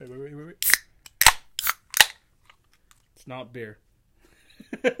It's not beer.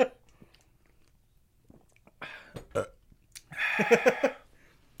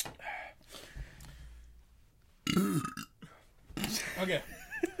 Okay.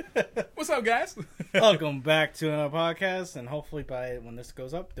 What's up, guys? Welcome back to another podcast, and hopefully by when this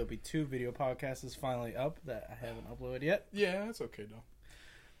goes up, there'll be 2 video podcasts finally up that I haven't uploaded yet. Yeah, that's okay, though.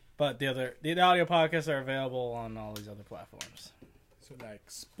 But the audio podcasts are available on all these other platforms. So, like,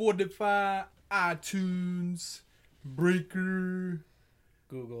 Spotify, iTunes, Breaker,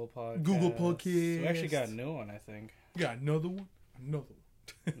 Google Podcasts. Podcast. We actually got a new one, I think. You got another one? But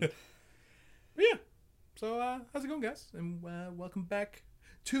yeah. So, how's it going, guys? And welcome back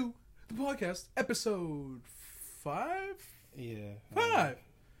to the podcast, episode 5? Yeah. 5.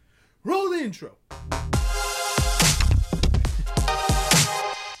 Roll the intro.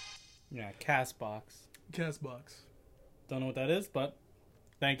 Yeah, Castbox. Don't know what that is, but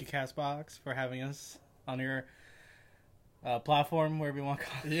thank you, Castbox, for having us on your platform, wherever you want to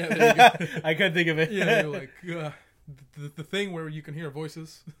call it. Yeah, there you go. I couldn't think of it. Yeah, like the thing where you can hear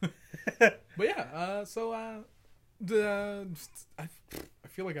voices. But yeah, I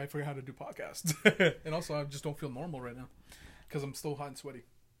feel like I forgot how to do podcasts. And also I just don't feel normal right now because I'm still hot and sweaty.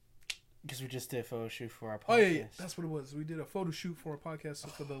 Because we just did a photo shoot for our podcast. Oh yeah, that's what it was. We did a photo shoot for our podcast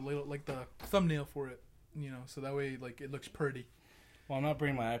for the the thumbnail for it, so that way like it looks pretty. Well, I'm not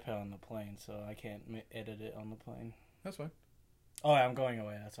bringing my iPad on the plane, so I can't edit it on the plane. That's fine. Oh, I'm going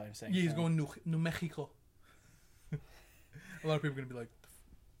away. That's what I'm saying. Yeah, he's going to New Mexico. A lot of people are gonna be like,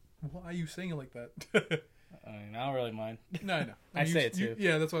 "Why are you saying it like that?" I mean, I don't really mind. No, I know. I say it too.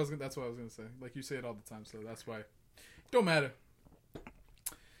 Yeah, that's what I was gonna say. Like you say it all the time, so that's why. Don't matter.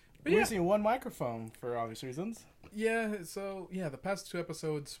 We're using one microphone for obvious reasons. Yeah, so the past 2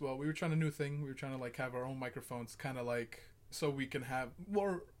 episodes, well, we were trying a new thing. We were trying to like have our own microphones, kind of like so we can have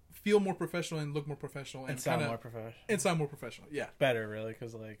feel more professional and look more professional and sound more professional. And sound more professional. Yeah, better really,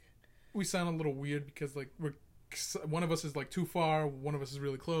 because like we sound a little weird because like one of us is like too far, one of us is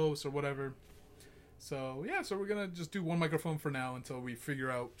really close or whatever. So so we're gonna just do one microphone for now until we figure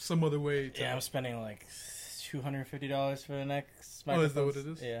out some other way to... Yeah, I'm spending like $250 for the next microphone. Oh, is that what it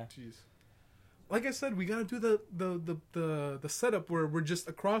is? Yeah. Jeez. Like I said, we gotta do the setup where we're just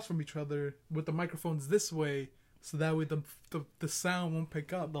across from each other with the microphones this way, so that way the sound won't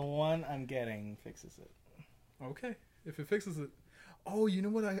pick up. The one I'm getting fixes it. Okay, if it fixes it. Oh, you know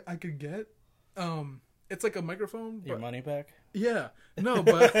what I could get? It's like a microphone. Your money back? Yeah. No,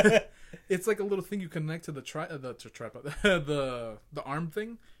 but it's like a little thing you connect to the tripod, the arm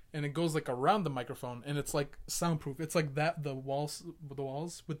thing, and it goes like around the microphone, and it's like soundproof. It's like that the walls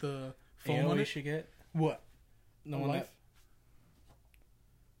with the foam you know on what it. You should get What? No one life.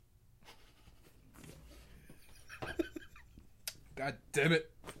 God damn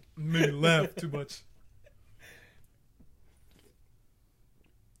it! Made me laugh too much.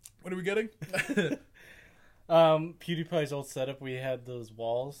 What are we getting? PewDiePie's old setup, we had those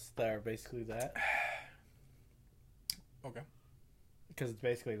walls that are basically that. Okay. Because it's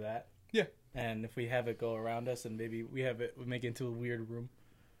basically that. Yeah. And if we have it go around us and maybe we make it into a weird room,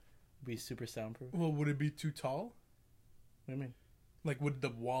 it'd be super soundproof. Well, would it be too tall? What do you mean? Like, would the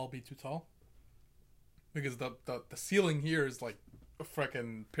wall be too tall? Because the ceiling here is like a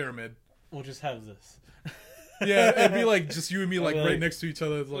freaking pyramid. We'll just have this. Yeah, it'd be like just you and me like like right next to each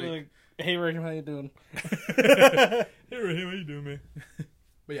other. It's like, hey Raheem, how you doing? Hey Raheem, how you doing, man?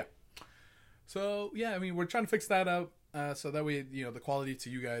 But yeah. So yeah, I mean we're trying to fix that out. So that way, the quality to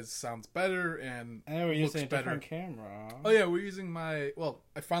you guys sounds better and we're looks using a better. different camera. Oh yeah, we're using I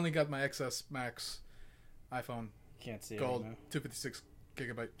finally got my XS Max iPhone. Can't see Gold, it right 256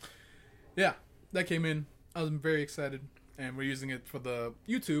 gigabyte. Yeah, that came in. I was very excited, and we're using it for the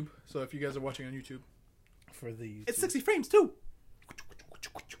YouTube. So if you guys are watching on YouTube, for these, it's 60 frames too.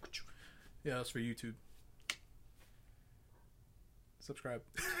 Yeah, that's for YouTube. Subscribe.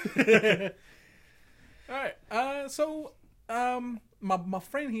 All right. So, my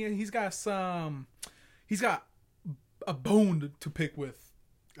friend here, he's got a bone to pick with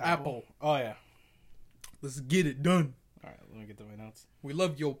Apple. Oh yeah. Let's get it done. All right, let me get to my notes. We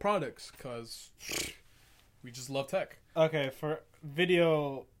love your products because we just love tech. Okay, for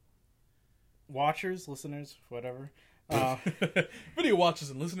video watchers, listeners, whatever. Video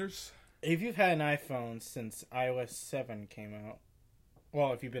watchers and listeners. If you've had an iPhone since iOS 7 came out,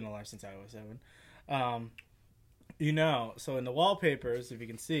 well, if you've been alive since iOS 7, so in the wallpapers, if you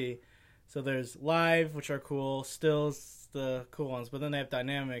can see, so there's live, which are cool, stills, the cool ones, but then they have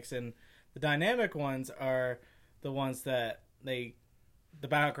dynamics, and the dynamic ones are the ones that the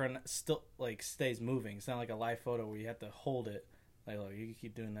background still like stays moving. It's not like a live photo where you have to hold it. Like, look, you can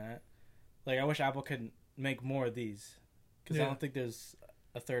keep doing that. Like, I wish Apple could make more of these. because I don't think there's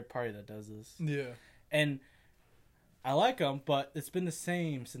a third party that does this. Yeah. And I like them, but it's been the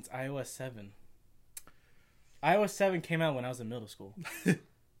same since iOS 7. iOS 7 came out when I was in middle school.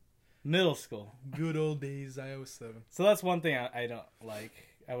 Middle school. Good old days, iOS 7. So that's one thing I don't like.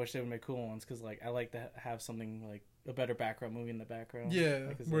 I wish they would make cool ones because, like, I like to have something like a better background movie in the background. Yeah,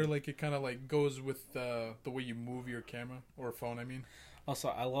 where like it kind of like goes with the way you move your camera or phone. I mean. Also,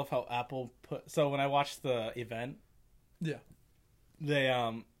 I love how Apple put. So when I watched the event, yeah, they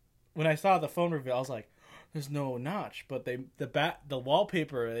when I saw the phone reveal, I was like, "There's no notch," but the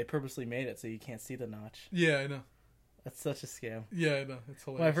wallpaper they purposely made it so you can't see the notch. Yeah, I know. That's such a scam. Yeah, I know. It's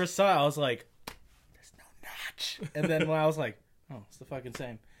hilarious. When I first saw it, I was like, "There's no notch," and then when I was like, "Oh, it's the fucking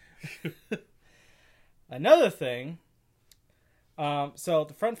same." Another thing. So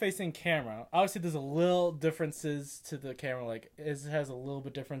the front-facing camera, obviously there's a little differences to the camera. Like, it has a little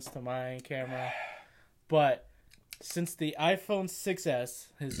bit difference to my camera. But since the iPhone 6S,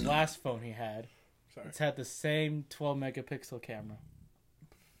 his last phone he had, it's had the same 12-megapixel camera.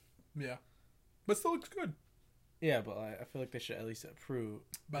 Yeah. But still looks good. Yeah, but I feel like they should at least improve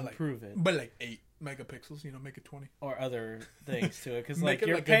it. But like 8 megapixels, make it 20. Or other things to it. Because like,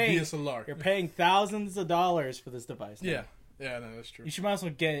 you're paying a DSLR. You're paying thousands of dollars for this device now. Yeah. Yeah, no, that's true. You should might as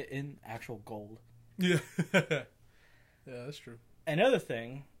well get it in actual gold. Yeah. Yeah, that's true. Another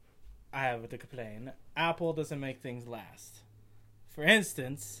thing I have to complain, Apple doesn't make things last. For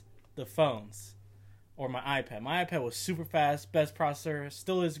instance, the phones or my iPad. My iPad was super fast, best processor,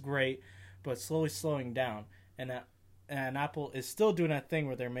 still is great, but slowly slowing down. And Apple is still doing that thing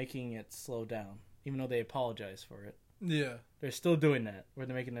where they're making it slow down, even though they apologize for it. Yeah. They're still doing that, where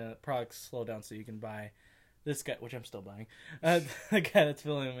they're making the products slow down so you can buy this guy, which I'm still buying, the guy that's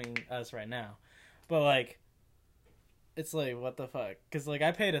filming us right now. But, like, it's like, what the fuck? Because, like,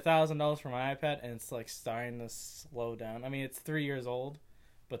 I paid $1,000 for my iPad, and it's, like, starting to slow down. I mean, it's 3 years old,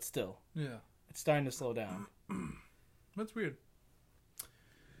 but still. Yeah. It's starting to slow down. That's weird.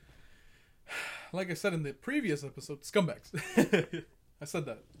 Like I said in the previous episode, scumbags. I said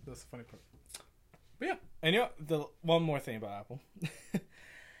that. That's the funny part. But yeah. And one more thing about Apple.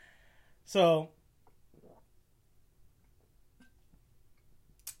 So,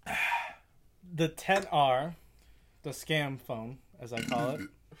 the 10R, the scam phone, as I call it.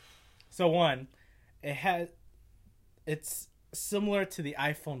 So one, it's similar to the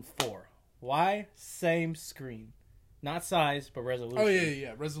iPhone 4. Why? Same screen. Not size, but resolution. Oh,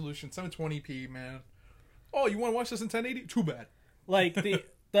 yeah. Resolution. 720p, man. Oh, you want to watch this in 1080? Too bad. Like,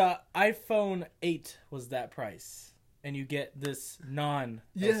 the iPhone 8 was that price. And you get this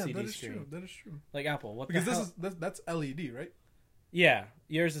non-LCD that is screen. True. That is true. Like Apple. What because the hell? that's LED, right? Yeah.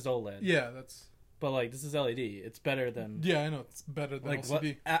 Yours is OLED. Yeah, that's... But, like, this is LED. It's better than... Yeah, I know. It's better than like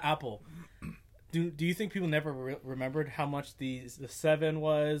LCD. Apple. Do you think people never remembered how much the 7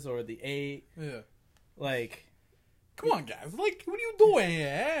 was or the 8? Yeah. Like... Come on, guys. Like, what are you doing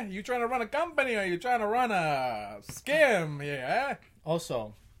here? You trying to run a company or you trying to run a scam here?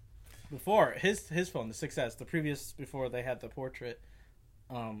 Also, before his phone, the 6S, before they had the portrait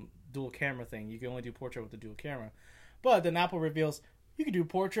dual camera thing, you can only do portrait with the dual camera. But then Apple reveals you can do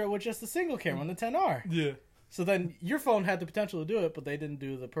portrait with just a single camera on the 10R. Yeah. So then your phone had the potential to do it, but they didn't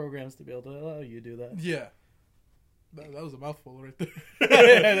do the programs to be able to allow you to do that. Yeah. That was a mouthful right there.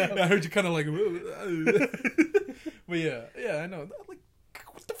 I heard you kind of like... But yeah, I know. Like,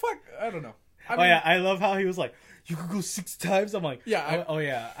 what the fuck? I don't know. I love how he was like, you could go 6 times. I'm like, yeah.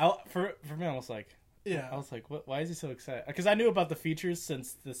 For me, I was like, yeah. I was like, what? Why is he so excited? Because I knew about the features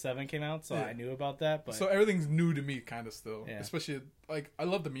since the 7 came out, so I knew about that. But so everything's new to me, kind of still. Yeah. Especially like I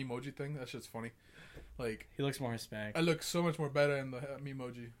love the memoji thing. That shit's funny. Like he looks more Hispanic. I look so much more better in the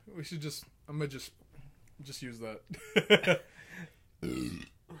memoji. We should I'm gonna just use that.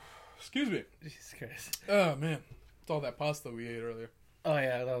 Excuse me. Jesus Christ. Oh man. It's all that pasta we ate earlier. Oh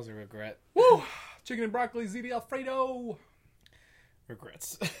yeah, that was a regret. Woo! Chicken and broccoli, ziti alfredo.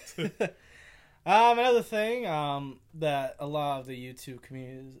 Regrets. Another thing that a lot of the YouTube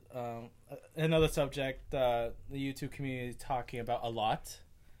community, another subject the YouTube community is talking about a lot.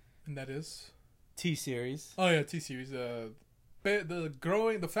 And that is T-Series. Oh yeah, T-Series. The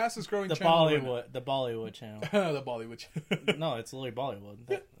fastest growing the channel. The Bollywood channel. The Bollywood channel. No, it's literally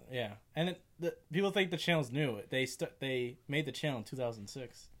Bollywood. Yeah, and people think the channel's new. They made the channel in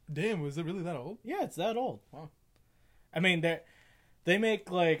 2006. Damn, was it really that old? Yeah, it's that old. Wow. I mean, they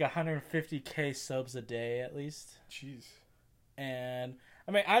make like 150K subs a day at least. Jeez. And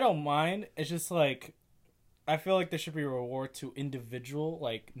I mean, I don't mind. It's just like I feel like there should be a reward to individual,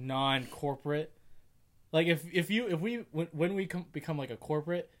 like non-corporate. Like when we become like a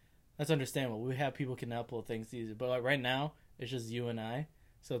corporate, that's understandable. We have people can upload things easy, but like right now it's just you and I,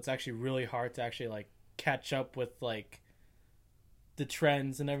 so it's actually really hard to actually like catch up with like the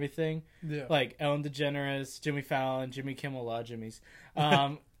trends and everything. Yeah. Like Ellen DeGeneres, Jimmy Fallon, Jimmy Kimmel, a lot of Jimmys,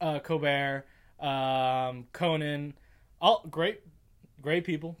 Colbert, Conan, all great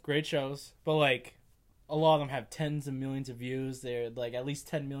people, great shows, but like a lot of them have tens of millions of views. They're like at least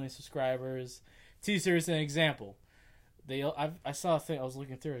 10 million subscribers. T-Series is an example. I saw a thing. I was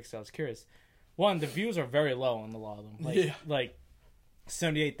looking through it because I was curious. One, the views are very low on a lot of them. Like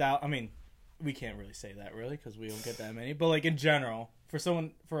 78,000. I mean, we can't really say that really because we don't get that many. But like in general,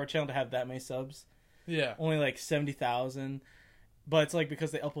 for a channel to have that many subs, only like 70,000. But it's like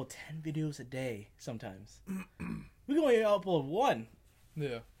because they upload 10 videos a day sometimes. We can only upload one.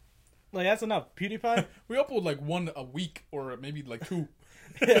 Yeah. Like that's enough. PewDiePie. We upload like one a week or maybe like two.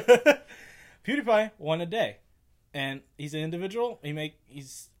 PewDiePie, one a day. And he's an individual.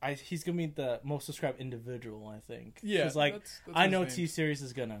 He's gonna be the most subscribed individual, I think. Yeah, because like that's I know T-Series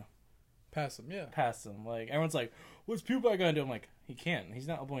is gonna pass him. Yeah, pass him. Like everyone's like, "What's PewDiePie gonna do?" I'm like, he can't. He's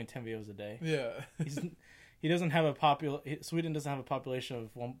not uploading 10 videos a day. Yeah, he doesn't have a Sweden doesn't have a population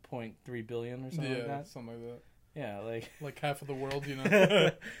of 1.3 billion or something like that. Something like that. Yeah, like half of the world, you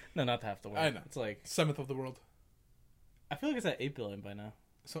know. No, not half the world. I know. It's like 1/7 of the world. I feel like it's at 8 billion by now.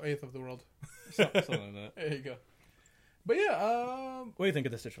 So 1/8 of the world. Something like that. There you go. But yeah, what do you think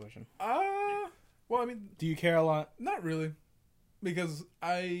of the situation? Well, I mean, do you care a lot? Not really, because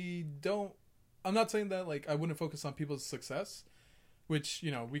I'm not saying that like I wouldn't focus on people's success, which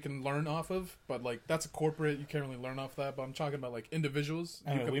you know we can learn off of, but like that's a corporate, you can't really learn off that. But I'm talking about like individuals.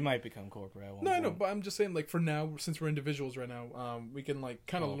 I mean, we might become corporate at one No, point. no, but I'm just saying like for now, since we're individuals right now, we can like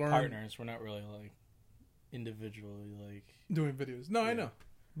kind of learn partners. We're not really like individually like doing videos. No, yeah. I know.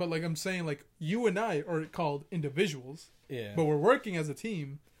 But, like, I'm saying, like, you and I are called individuals. Yeah. But we're working as a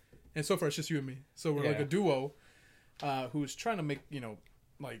team. And so far, it's just you and me. So we're, like, a duo who's trying to make, you know,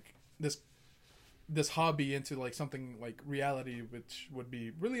 like, this hobby into, like, something, like, reality, which would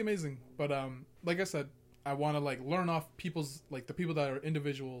be really amazing. But, like I said, I want to, like, learn off people's, like, the people that are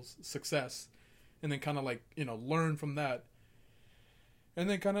individuals' success. And then kind of, like, you know, learn from that. And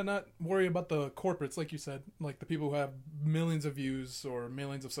then kind of not worry about the corporates, like you said, like the people who have millions of views or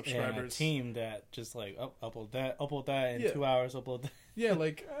millions of subscribers. Yeah, a team that just like upload that in 2 hours, upload that. Yeah,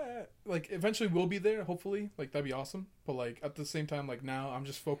 like eventually we'll be there, hopefully. Like that'd be awesome. But like at the same time, like now I'm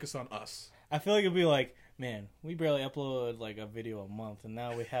just focused on us. I feel like it'd be like, man, we barely upload like a video a month, and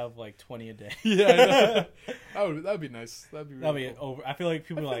now we have like 20 a day. Yeah, that'd be nice. That'd be really cool. Over. I feel like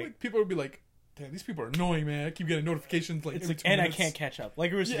people people would be like, damn, these people are annoying, man. I keep getting notifications like, it's every like 2 and minutes. I can't catch up.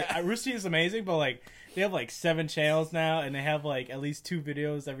 Like Rooster is amazing, but like they have like 7 channels now, and they have like at least 2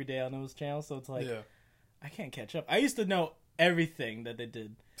 videos every day on those channels. So it's like I can't catch up. I used to know everything that they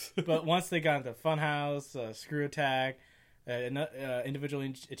did, but once they got into Funhouse, Screw Attack, Individual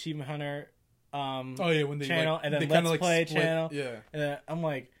Achievement Hunter, when they channel, like, and then Let's Play channel, and I'm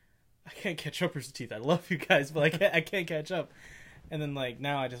like, I can't catch up, Rooster Teeth. I love you guys, but I can't catch up. And then, like,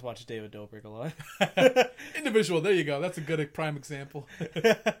 now I just watch David Dobrik a lot. Individual, there you go. That's a good prime example.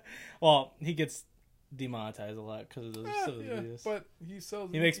 Well, he gets demonetized a lot because of those videos. But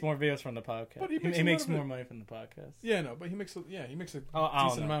he makes more videos from the podcast. But he makes more money from the podcast. Yeah, no, but he makes a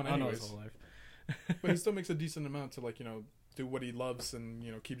decent amount anyways. But he still makes a decent amount to, like, you know, do what he loves and,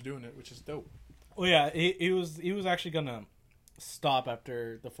 you know, keeps doing it, which is dope. Well, yeah, he was actually going to stop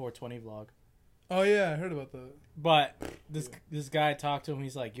after the 420 vlog. Oh yeah, I heard about that. But this guy talked to him.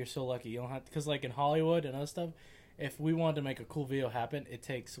 He's like, "You're so lucky. You don't have because like in Hollywood and other stuff, if we wanted to make a cool video happen, it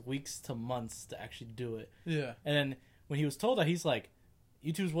takes weeks to months to actually do it." Yeah. And then when he was told that, he's like,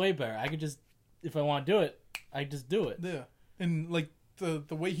 "YouTube's way better. I could just if I want to do it, I just do it." Yeah. And like the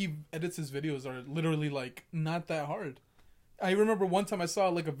way he edits his videos are literally like not that hard. I remember one time I saw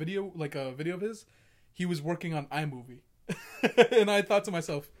like a video of his. He was working on iMovie, and I thought to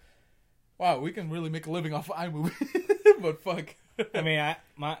myself, wow, we can really make a living off of iMovie. But fuck. I mean, I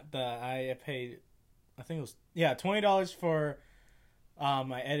paid, I think it was $20 for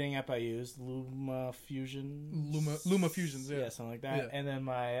my editing app I used, Luma Fusions, yeah, something like that. Yeah. And then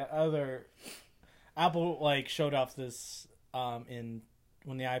my other Apple like showed off this in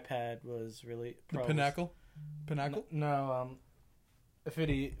when the iPad was really the Pinnacle.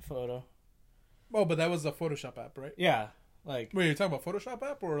 Affinity Photo. Oh, but that was a Photoshop app, right? Yeah. Like, wait, you're talking about Photoshop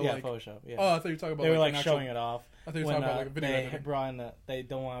app or like Photoshop? Yeah. Oh, I thought you were talking about. They were like actual... showing it off. I thought you were talking about like a video. They brought in they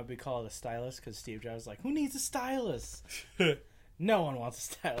don't want to be called a stylist because Steve Jobs was like, who needs a stylist? No one wants a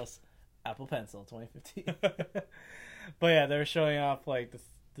stylist. Apple Pencil 2015. But yeah, they were showing off like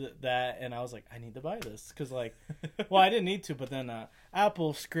that, and I was like, I need to buy this because like, well, I didn't need to, but then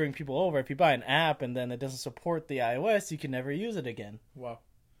Apple's screwing people over. If you buy an app and then it doesn't support the iOS, you can never use it again. Wow,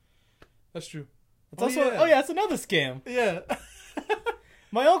 that's true. It's it's another scam. Yeah.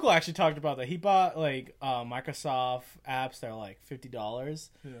 My uncle actually talked about that. He bought like Microsoft apps that are like $50.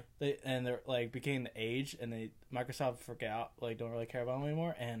 Yeah. They're like became the age, and Microsoft forgot, like don't really care about them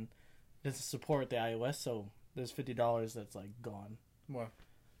anymore, and doesn't support the iOS. So there's $50 that's like gone. Wow.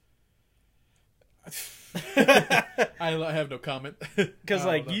 I have no comment. Because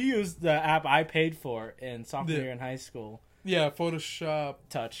like you used the app I paid for in sophomore year in high school. Yeah, Photoshop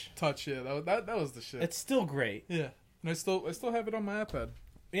Touch. Yeah, that was the shit. It's still great. Yeah, and I still have it on my iPad.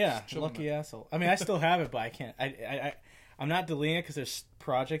 Yeah, lucky asshole. I mean, I still have it, but I can't. I'm not deleting it because there's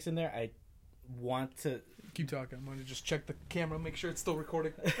projects in there. I want to keep talking. I'm gonna just check the camera, make sure it's still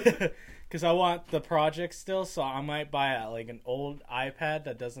recording. Because I want the project still, so I might buy like an old iPad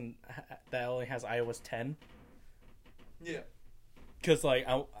that only has iOS 10. Yeah. Because like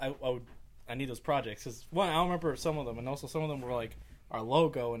I need those projects. Because one, I don't remember some of them, and also some of them were like our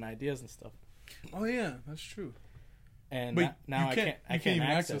logo and ideas and stuff. Oh yeah, that's true. And now I can't even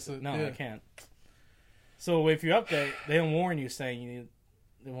access it. No, yeah. I can't. So if you update, they don't warn you saying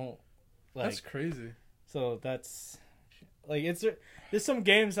they won't. Like, that's crazy. So that's like there's some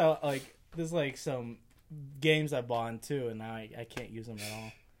games out like there's like some games I bought too, and now I can't use them at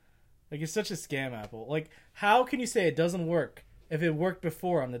all. Like it's such a scam, Apple. Like how can you say it doesn't work if it worked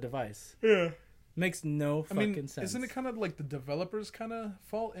before on the device? Yeah. Makes no fucking sense. Isn't it kind of like the developers' kind of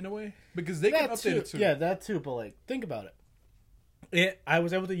fault in a way? Because they can update it too. Yeah, that too. But like, think about it. I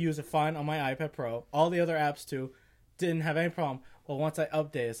was able to use it fine on my iPad Pro. All the other apps too didn't have any problem. Well, once I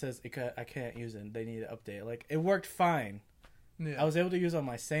update, it says I can't use it. They need to update it. Like it worked fine. Yeah. I was able to use it on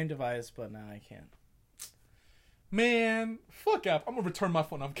my same device, but now I can't. Man, fuck Apple. I'm gonna return my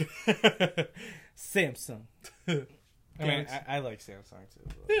phone. I'm kidding. Samsung. I mean, I like Samsung too.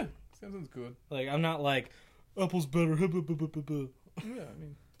 But. Yeah. Samsung's good. Like I'm not like Apple's better. Yeah, I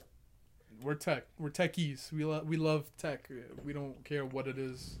mean, we're techies. We love tech. We don't care what it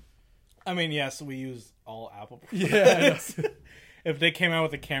is. I mean, yes, we use all Apple products. Yeah. If they came out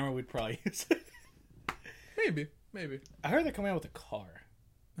with a camera, we'd probably use it. Maybe. I heard they're coming out with a car.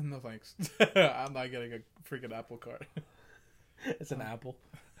 No thanks. I'm not getting a freaking Apple car. It's an apple.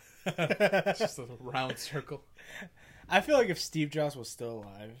 It's just a round circle. I feel like if Steve Jobs was still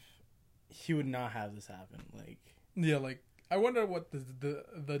alive, he would not have this happen. Like, yeah, like I wonder what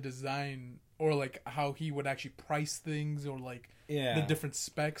the design or like how he would actually price things or like the different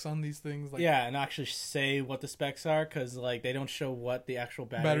specs on these things. Like, yeah, and actually say what the specs are because like they don't show what the actual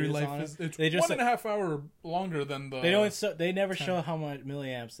battery life on is. It. It's they just 1.5 hour longer than the. They never show how much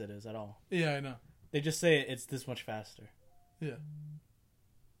milliamps it is at all. Yeah, I know. They just say it's this much faster. Yeah.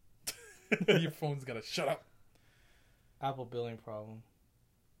 Your phone's gotta shut up. Apple billing problem.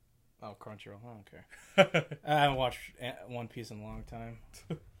 Oh, Crunchyroll. I don't care. I haven't watched One Piece in a long time.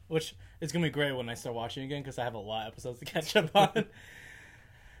 Which is going to be great when I start watching again because I have a lot of episodes to catch up on.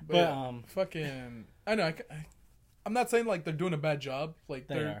 but fucking... I know. I'm not saying like they're doing a bad job. Like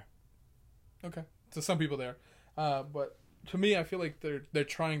they are. Okay. To some people they are. But to me, I feel like they're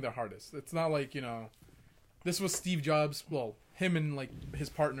trying their hardest. It's not like, this was Steve Jobs, well, him and like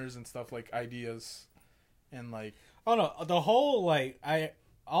his partners and stuff, like ideas and like... Oh no, the whole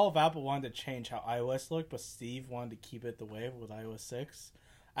all of Apple wanted to change how iOS looked, but Steve wanted to keep it the way with iOS 6.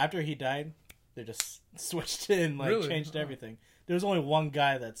 After he died, they just switched it and changed everything. There was only one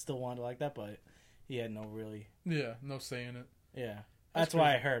guy that still wanted like that, but he had no say in it. Yeah, that's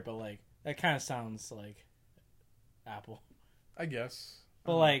why I heard, but like that kind of sounds like Apple, I guess.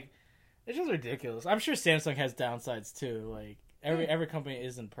 But it's just ridiculous. I'm sure Samsung has downsides too. Like every company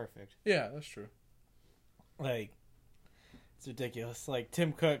isn't perfect. Yeah, that's true. Like. It's ridiculous. Like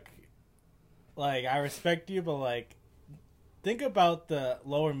Tim Cook, like I respect you, but like think about the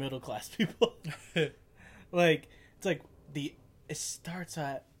lower middle class people. Like it's like it starts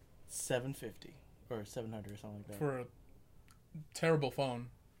at $750 or $700 or something like that for a terrible phone.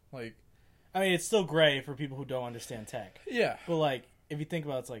 Like, I mean, it's still great for people who don't understand tech. Yeah, but like if you think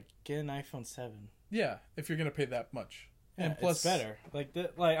about it, it's like get an iPhone 7. Yeah, if you're gonna pay that much, yeah, and plus it's better.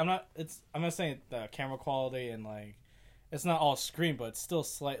 I'm not saying the camera quality and like. It's not all screen, but it's still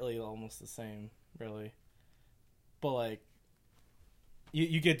slightly almost the same, really. But, like,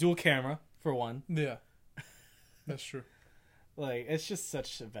 you get dual camera, for one. Yeah. That's true. Like, it's just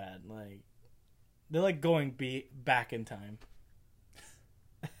such a bad, like... They're, like, going back in time.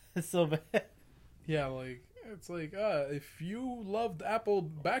 It's so bad. Yeah, like, it's like, if you loved Apple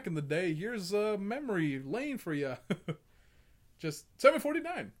back in the day, here's a memory lane for you. just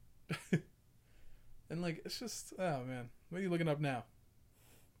 7:49. And like, it's just, oh man, what are you looking up now?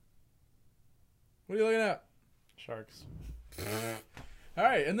 What are you looking at? Sharks. All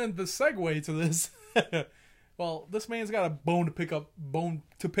right, and then the segue to this. Well, this man's got a bone to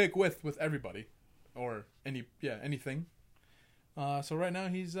pick with everybody, or anything. So right now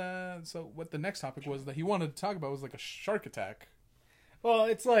he's so what the next topic was that he wanted to talk about was like a shark attack. Well,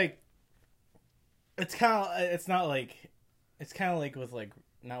 it's like, it's kind of like with like,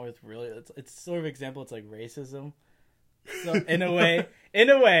 not with really, it's sort of example. It's like racism. So in a way,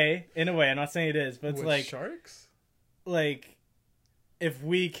 I'm not saying it is, but it's with like sharks. Like, if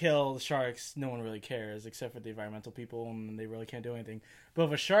we kill sharks, no one really cares except for the environmental people, and they really can't do anything. But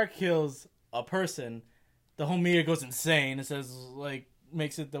if a shark kills a person, the whole media goes insane. It says, like,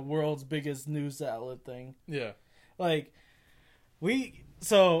 makes it the world's biggest news outlet thing. Yeah. Like,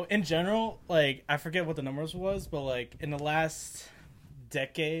 so in general, like, I forget what the numbers was, but like in the last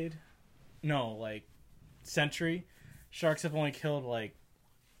century, sharks have only killed like,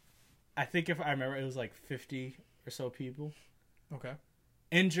 I think if I remember, it was like 50 or so people. Okay.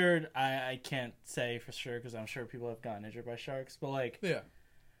 Injured, I can't say for sure because I'm sure people have gotten injured by sharks, but like, yeah,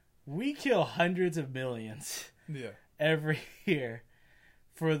 we kill hundreds of millions every year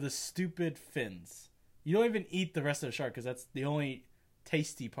for the stupid fins. You don't even eat the rest of the shark because that's the only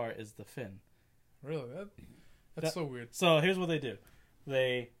tasty part is the fin. Really? That's so weird. So here's what they do.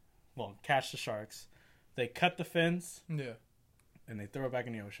 They catch the sharks. They cut the fins. Yeah. And they throw it back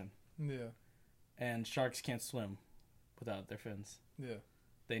in the ocean. Yeah. And sharks can't swim without their fins. Yeah.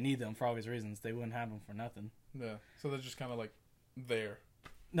 They need them for obvious reasons. They wouldn't have them for nothing. Yeah. So they're just kind of like there.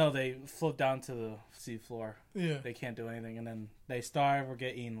 No, they float down to the sea floor. Yeah. They can't do anything, and then they starve or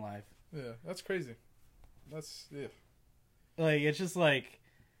get eaten alive. Yeah, that's crazy. That's Like, it's just like,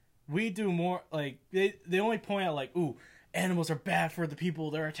 we do more, like, they only point out, like, ooh, animals are bad for the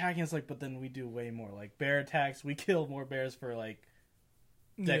people, they're attacking us, like, but then we do way more. Like, bear attacks, we kill more bears for, like,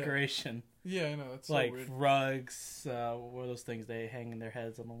 decoration. Yeah, I know, that's so like, weird. Rugs, what are those things they hang in their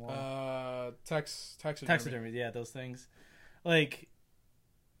heads on the wall? Taxidermy, yeah, those things. Like,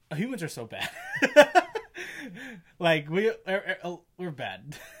 humans are so bad. Like, we're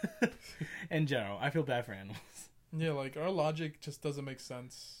bad. In general, I feel bad for animals. Yeah, like, our logic just doesn't make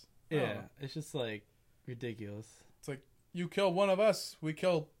sense. Yeah, it's just, like, ridiculous. It's like, you kill one of us, we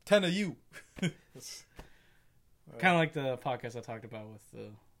kill 10 of you. Kind of like the podcast I talked about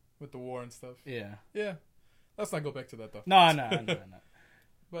with the war and stuff. Yeah. Yeah. Let's not go back to that, though. No.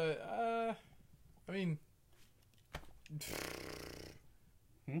 But, I mean...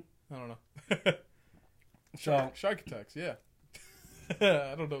 I don't know. Shark attacks, yeah.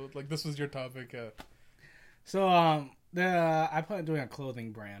 I don't know. Like, this was your topic. So, I plan on doing a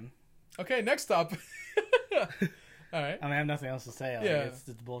clothing brand. Okay, next up. All right. I mean, I have nothing else to say. Like, it's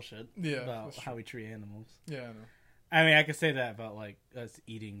bullshit. Yeah, about how we treat animals. Yeah, I know. I mean, I could say that about, like, us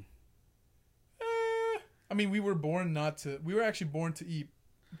eating. I mean, we were actually born to eat,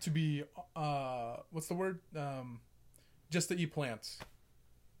 to be, what's the word? Just to eat plants.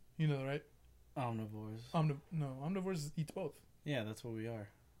 You know, right? Omnivores. Omnivores eats both. Yeah, that's what we are.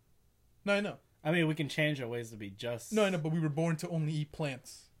 No, I know. I mean, we can change our ways to be just... No, I know, but we were born to only eat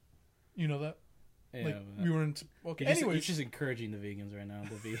plants. You know that? Yeah, like, we were into... Okay, anyways. You're just encouraging the vegans right now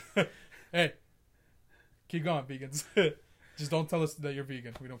to be... Hey, keep going, vegans. Just don't tell us that you're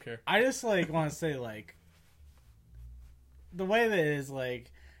vegan. We don't care. I just, like, want to say, like... The way that it is,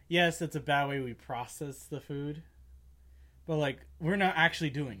 like... Yes, it's a bad way we process the food. But, like, we're not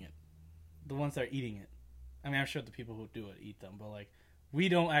actually doing it. The ones that are eating it. I mean, I'm sure the people who do it eat them. But, like, we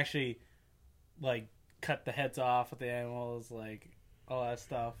don't actually... like, cut the heads off of the animals, like, all that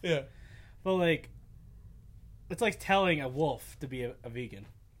stuff. Yeah. But, like, it's like telling a wolf to be a vegan.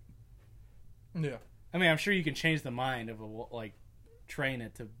 Yeah. I mean, I'm sure you can change the mind of train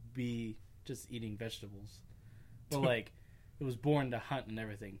it to be just eating vegetables. But, like, it was born to hunt and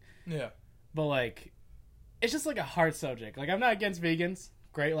everything. Yeah. But, like, it's just, like, a hard subject. Like, I'm not against vegans.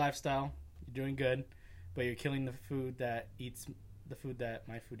 Great lifestyle. You're doing good. But you're killing the food that eats the food that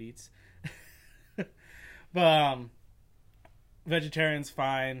my food eats. But vegetarians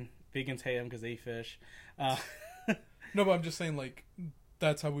fine, vegans hate them because they eat fish. No, but I'm just saying, like,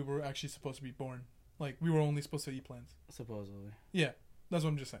 that's how we were actually supposed to be born. Like, we were only supposed to eat plants. Supposedly. Yeah, that's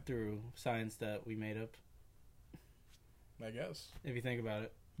what I'm just saying. Through science that we made up. I guess. If you think about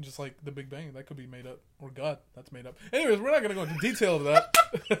it. Just like the Big Bang, that could be made up. Or God, that's made up. Anyways, we're not going to go into detail of that.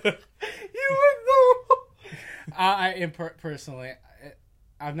 You would know! Personally...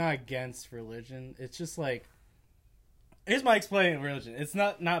 I'm not against religion. It's just like... Here's my explaining religion. It's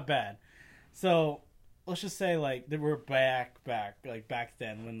not bad. So, let's just say like that we're back like back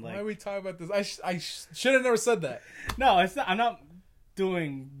then when like why are we talking about this? I should have never said that. no, it's not. I'm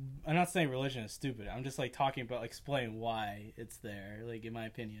not saying religion is stupid. I'm just like talking about explaining why it's there, like in my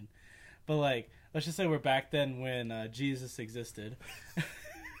opinion. But like, let's just say we're back then when Jesus existed.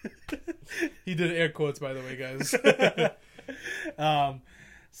 He did air quotes, by the way, guys.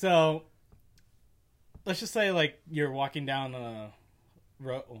 So let's just say like you're walking down a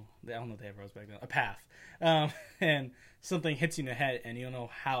road. Well, I don't know if they have roads back then. A path, and something hits you in the head, and you don't know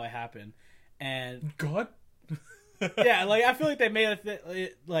how it happened. And God. yeah, like I feel like they made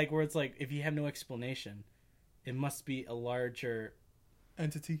it like where it's like if you have no explanation, it must be a larger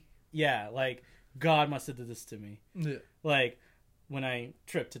entity. Yeah, like God must have did this to me. Yeah, like when I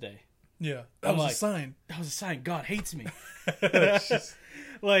tripped today. Yeah, that was like, a sign. That was a sign. God hates me.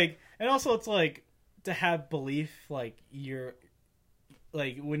 Like, and also it's like to have belief, like you're,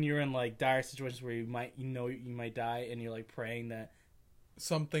 like when you're in like dire situations where you might die, and you're like praying that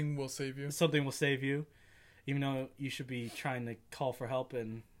something will save you. Something will save you. Even though you should be trying to call for help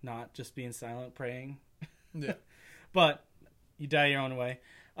and not just being silent praying. Yeah. But you die your own way.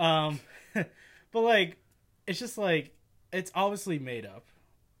 But like, it's just like, it's obviously made up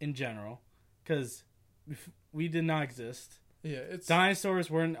in general. Because we did not exist. Yeah, it's...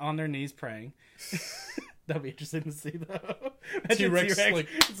 Dinosaurs weren't on their knees praying. That'd be interesting to see though. T-Rex like...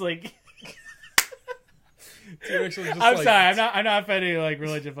 It's like... T-Rex was just I'm like... sorry, I'm not offending like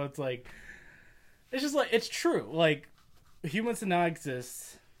religion, but it's like... It's just like, it's true. Like, humans did not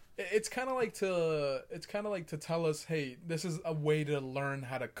exist. It's kind of like to tell us, hey, this is a way to learn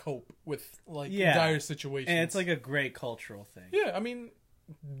how to cope with like dire situations. And it's like a great cultural thing. Yeah, I mean,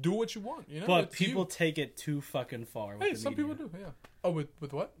 do what you want, you know. But people take it too fucking far. Hey, some people do. Yeah. Oh,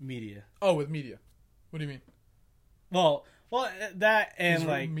 with what? Media. Oh, with media. What do you mean? Well, that and is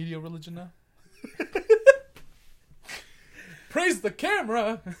like media religion now. Praise the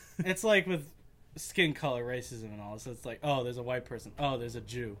camera. It's like with skin color racism and all. So it's like, oh, there's a white person. Oh, there's a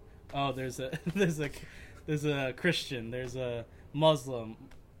Jew. Oh, there's a Christian. There's a Muslim.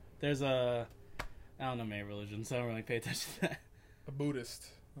 There's a, I don't know many religions, so I don't really pay attention to that. A Buddhist.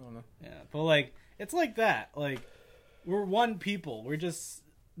 I don't know. Yeah, but like it's like that. Like we're one people. We're just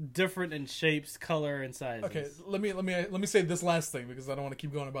different in shapes, color, and sizes. Okay, let me say this last thing because I don't want to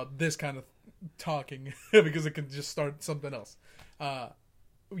keep going about this kind of talking because it can just start something else.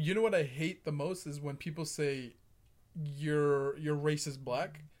 You know what I hate the most is when people say your race is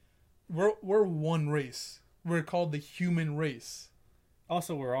black. We're one race. We're called the human race.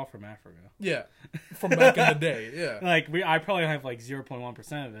 Also, we're all from Africa. Yeah, from back in the day. Yeah, like I probably have like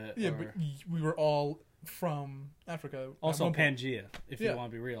 0.1% of it. Yeah, but we were all from Africa. Also, Pangea, if you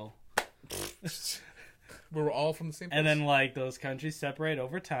want to be real. We were all from the same place. And then like those countries separate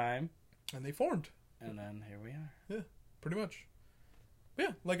over time, and they formed. And then here we are. Yeah, pretty much.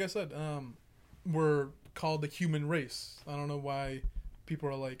 Yeah, like I said, we're called the human race. I don't know why people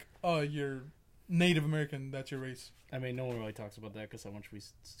are like, oh, you're Native American, that's your race. I mean, no one really talks about that because how much we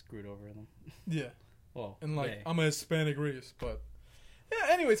screwed over them. Yeah. Well, and like, I'm a Hispanic race, but...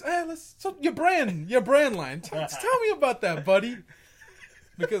 Yeah, anyways, so your brand line. Tell me about that, buddy.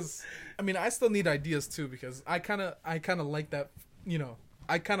 Because, I mean, I still need ideas too, because I kind of like that, you know,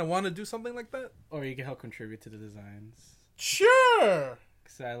 I kind of want to do something like that. Or you can help contribute to the designs. Sure!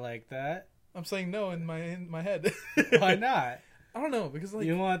 Because I like that. I'm saying no in my head. Why not? I don't know, because like...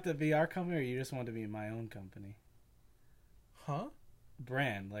 You want it to be our company, or you just want it to be my own company? Huh?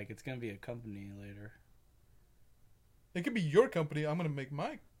 Brand. Like, it's going to be a company later. It could be your company. I'm going to make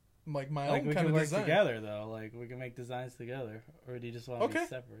my own kind of design. We can work together, though. Like, we can make designs together. Or do you just want to be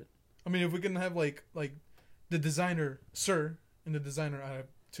separate? I mean, if we can have, like the designer, sir, and the designer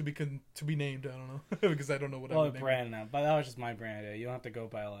to be named, I don't know. Because I don't know what I would name. Brand now. But that was just my brand idea. You don't have to go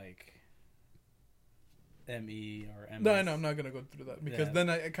by, like... ME or MS. No, I'm not gonna go through that because then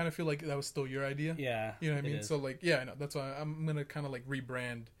I kind of feel like that was still your idea. Yeah, you know what I mean. Is. So like, yeah, I know. That's why I'm gonna kind of like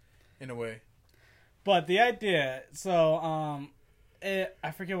rebrand, in a way. But the idea, so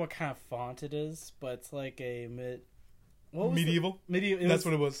I forget what kind of font it is, but it's like a medieval. Medieval. That's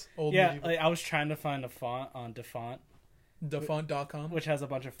what it was. Old medieval. Like I was trying to find a font on DaFont. DaFont.com, which has a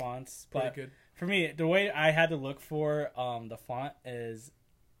bunch of fonts. But pretty good. For me, the way I had to look for the font is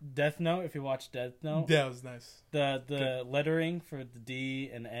Death Note. If you watch Death Note, yeah, it was nice. The lettering for the D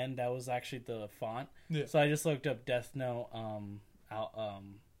and N, that was actually the font. Yeah. So I just looked up Death Note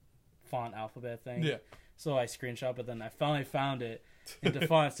font alphabet thing. Yeah. So I screenshot, but then I finally found it in the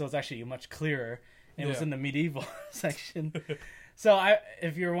font, so it's actually much clearer. And it was in the medieval section. So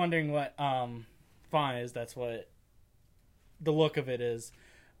if you're wondering what font is, that's what the look of it is.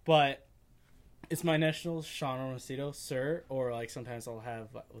 But It's my initials, Sean Romacito, sir, or like sometimes I'll have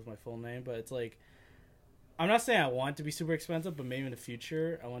with my full name, but it's like I'm not saying I want it to be super expensive, but maybe in the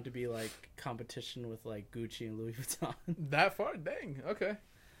future I want to be like competition with like Gucci and Louis Vuitton. That far? Dang. Okay.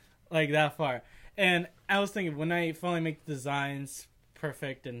 Like that far. And I was thinking when I finally make the designs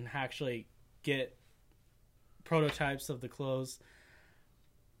perfect and actually get prototypes of the clothes,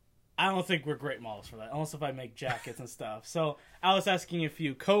 I don't think we're great models for that, unless if I make jackets and stuff. So I was asking a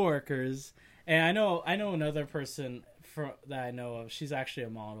few coworkers, and I know another person that I know of. She's actually a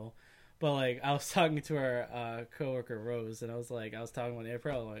model, but like I was talking to our coworker Rose, and I was talking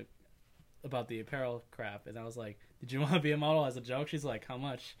about the apparel crap, and I was like, "Did you want to be a model?" As a joke, she's like, "How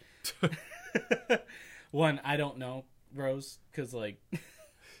much?" One, I don't know, Rose, because like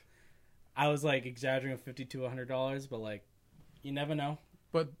I was like exaggerating $50 to $100, but like you never know.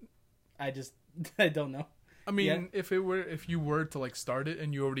 But I don't know. I mean, if you were to like start it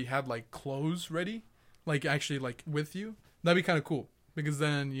and you already had like clothes ready, like actually like with you, that'd be kind of cool because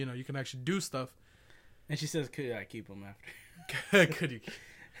then you can actually do stuff. And she says, "Could I keep them after?" Could you?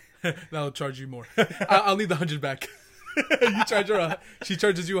 That'll charge you more. I'll need the 100 back. You charge her. She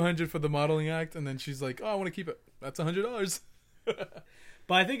charges you 100 for the modeling act, and then she's like, "Oh, I want to keep it. That's $100."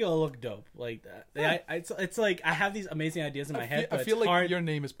 But I think it'll look dope like that. Yeah. It's like I have these amazing ideas in my head. But I feel like hard. Your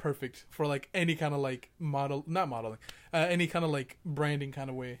name is perfect for like any kind of like not modeling, any kind of like branding kind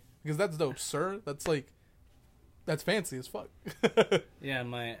of way because that's dope, sir. That's fancy as fuck. Yeah,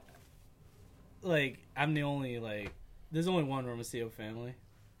 I'm the only there's only one Romacito family.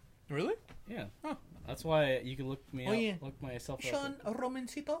 Really? Yeah. Huh. That's why you can look me up. Yeah. Look myself Sean up.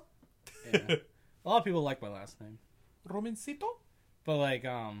 Romancito. Yeah. A lot of people like my last name. Romancito. But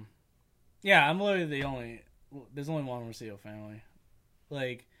yeah, I'm literally there's only one Rosillo family.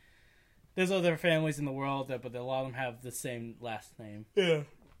 Like, there's other families in the world but a lot of them have the same last name. Yeah.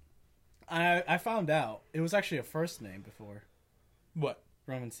 I found out it was actually a first name before. What?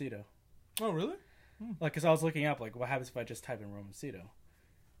 Romancito. Oh, really? Like, cause I was looking up what happens if I just type in Romancito.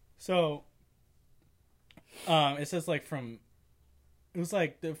 So, it says it was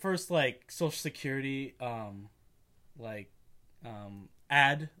like the first Social Security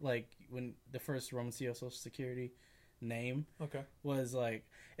ad, like when the first Romancito Social Security name was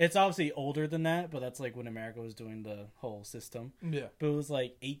it's obviously older than that, but that's like when America was doing the whole system. Yeah. But it was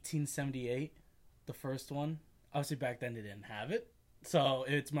 1878, the first one. Obviously back then they didn't have it, so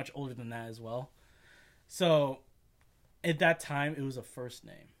it's much older than that as well. So at that time it was a first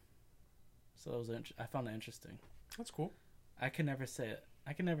name. So I found that interesting. That's cool. I can never say it.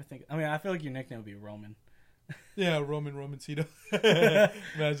 I can never think. I mean, I feel like your nickname would be Roman. Yeah, Romancito.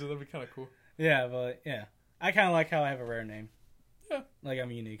 Imagine, that'd be kind of cool. Yeah, but yeah. I kind of like how I have a rare name. Yeah. Like, I'm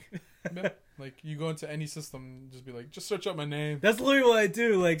unique. Yeah. Like, you go into any system, just be like, just search up my name. That's literally what I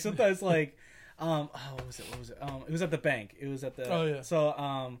do. Like, sometimes, what was it? It was at the bank. It was at the... Oh, yeah.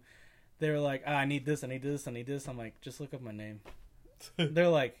 So, they were like, I need this, I need this, I need this. I'm like, just look up my name. They're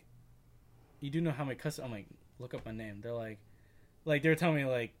like, you do know how many customers... I'm like, look up my name. They're like, they were telling me,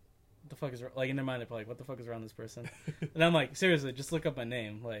 what the fuck is... Like, in their mind, they're like, what the fuck is wrong with this person? And I'm like, seriously, just look up my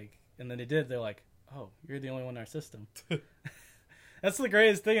name. Like, and then they did. They're like, oh, you're the only one in our system. That's the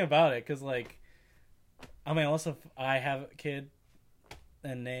greatest thing about it, because, I mean, unless if I have a kid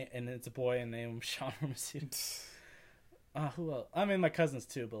and it's a boy and name him Sean Romacito. Who else? I mean, my cousins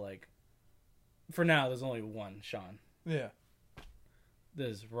too, but, for now, there's only one Sean. Yeah.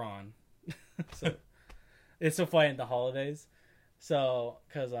 There's Ron. So, it's so funny in the holidays. So,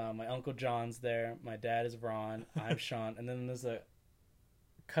 because my Uncle John's there, my dad is Ron, I'm Sean, and then there's a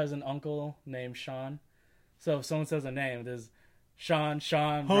cousin uncle named Sean. So if someone says a name, there's Sean,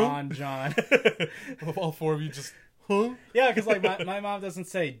 huh? Ron, John. All four of you just, huh? Yeah, because my mom doesn't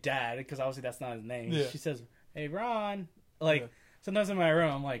say dad, because obviously that's not his name. Yeah. She says, hey, Ron. Sometimes in my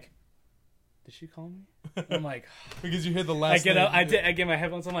room, I'm like, did she call me? And I'm like... Because you hear the last name. I get my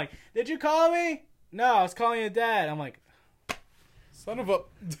headphones, I'm like, did you call me? No, I was calling you dad. I'm like... Son of a...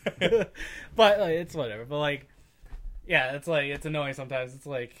 But, it's whatever. But, yeah, it's it's annoying sometimes. It's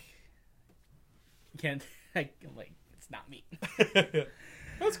you can't... I'm like, it's not me.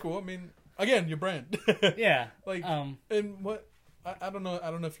 That's cool. I mean, again, your brand. Yeah. And what... I don't know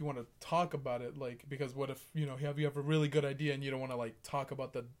if you want to talk about it, because what if, you have a really good idea and you don't want to, talk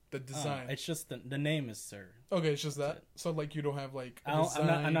about the design. It's just the name is Sir. Okay, it's just that? So, you don't have,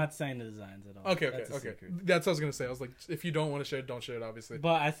 I'm not saying the designs at all. Okay. That's what I was going to say. I was like, if you don't want to share it, don't share it, obviously.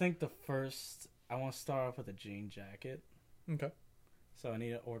 But I think I want to start off with a jean jacket. Okay. So I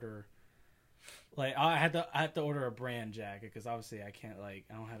need to order... I had to order a brand jacket, because obviously I can't, I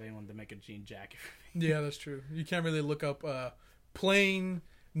don't have anyone to make a jean jacket for me. Yeah, that's true. You can't really look up... plain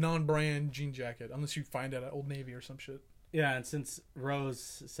non-brand jean jacket, unless you find it at Old Navy or some shit. Yeah, and since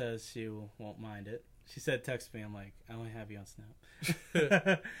Rose says she won't mind it, she said text me. I'm like, I only have you on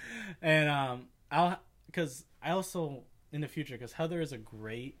Snap. And because I also in the future, because Heather is a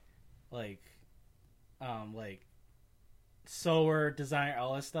great like sewer, designer,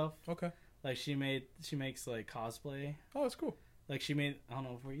 all that stuff. Okay. Like she makes like cosplay. Oh, that's cool. Like she made, I don't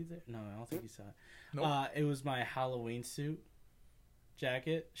know, were you there? No, I don't think you saw it. Nope. It was my Halloween suit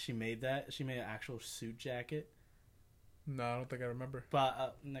jacket. She made that. She made an actual suit jacket. No, I don't think I remember.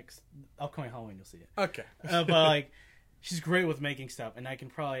 But next upcoming Halloween, you'll see it. Okay. But like, she's great with making stuff, and I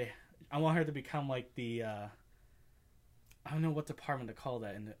want her to become like the, I don't know what department to call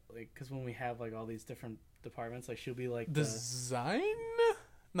that, because when we have like all these different departments, like she'll be like design.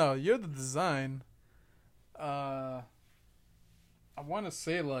 No, you're the design. I want to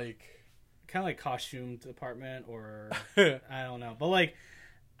say like kind of like costume department, or I don't know, but like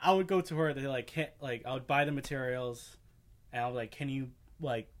I would go to her. They like can't like I would buy the materials, and I was like, can you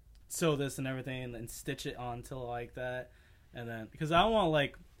like sew this and everything and stitch it onto like that, and then because I don't want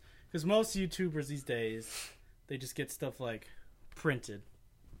like because most YouTubers these days they just get stuff like printed.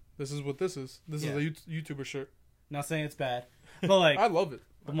 This is what this is. This is a YouTuber shirt. Not saying it's bad, but like I love it.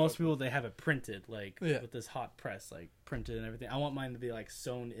 But most people, they have it printed, like, with this hot press, like, printed and everything. I want mine to be, like,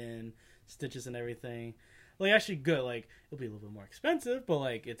 sewn in, stitches and everything. Like, actually good. Like, it'll be a little bit more expensive, but,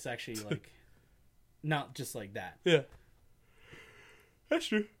 like, it's actually, like, not just like that. Yeah. That's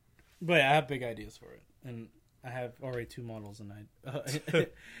true. But, yeah, I have big ideas for it. And I have already 2 models, and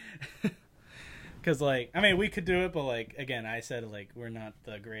because, like, I mean, we could do it, but, like, again, I said, like, we're not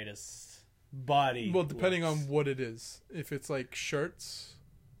the greatest body. Well, depending on what it is. If it's, like, shirts,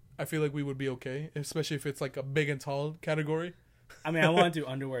 I feel like we would be okay, especially if it's like a big and tall category. I mean, I want to do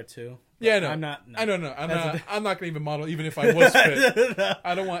underwear too. Yeah, no, I'm not. No. I don't know. I'm not gonna even model, even if I was fit. No.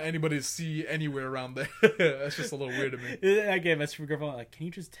 I don't want anybody to see anywhere around there. That's just a little weird to me. I gave Mr. Girlfriend like, can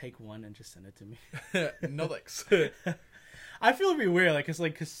you just take one and just send it to me? No thanks. I feel it'd be weird, like,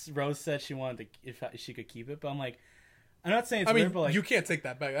 cause Rose said she wanted to, if she could keep it, but I'm like, I'm not saying it's weird, but like, you can't take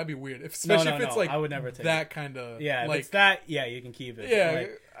that back. That'd be weird. Especially if it's like I would never take that kind of like, if it's that, yeah, you can keep it. Yeah,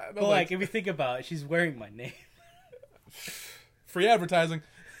 but like if you think about it, she's wearing my name. Free advertising.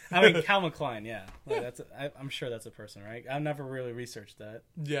 I mean, Calvin Klein, yeah. Like, I'm sure that's a person, right? I've never really researched that.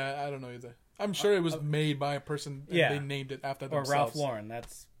 Yeah, I don't know either. I'm sure it was made by a person and they named it after themselves. Or Ralph Lauren.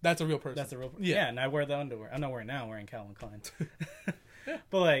 That's a real person. That's a real. Yeah, and I wear the underwear. I'm not wearing now. I'm wearing Calvin Klein.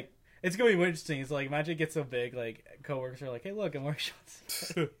 But like. It's gonna be interesting. It's like imagine it gets so big, like coworkers are like, "Hey, look, I'm wearing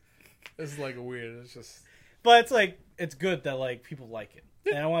shorts." It's like weird. It's just, but it's like it's good that like people like it,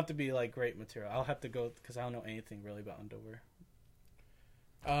 and I want it to be like great material. I'll have to go because I don't know anything really about underwear.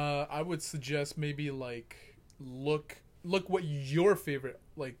 I would suggest maybe like look what your favorite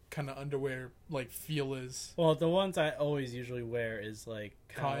like kind of underwear like feel is. Well, the ones I always usually wear is like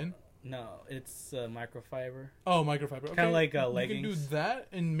cotton. No, it's microfiber. Oh, microfiber. Okay. Kind of like leggings. You can do that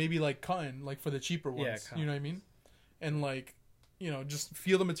and maybe like cotton, like for the cheaper ones. Yeah, cotton. You know what I mean? And like, just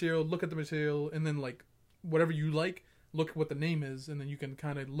feel the material, look at the material, and then like whatever you like, look at what the name is, and then you can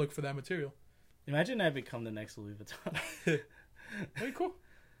kind of look for that material. Imagine I become the next Louis Vuitton. Very cool.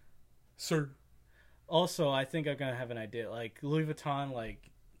 Sir. Also, I think I'm going to have an idea. Like Louis Vuitton,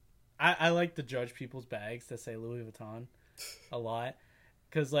 like, I like to judge people's bags that say Louis Vuitton a lot.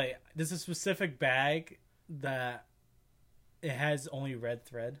 Because, like, there's a specific bag that it has only red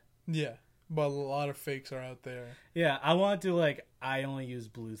thread. Yeah, but a lot of fakes are out there. Yeah, I want to do, like, I only use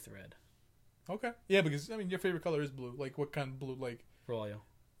blue thread. Okay. Yeah, because, I mean, your favorite color is blue. Like, what kind of blue? Like Royal.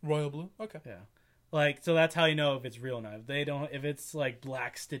 Royal blue? Okay. Yeah. Like, so that's how you know if it's real now. If it's, like,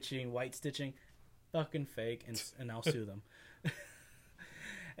 black stitching, white stitching, fucking fake, and I'll sue them.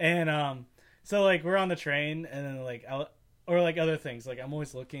 And, so, like, we're on the train, and then, like, or like other things, like I'm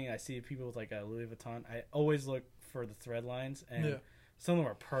always looking. I see people with like a Louis Vuitton. I always look for the thread lines, and some of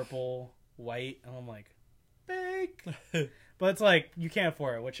them are purple, white, and I'm like, fake. But it's like you can't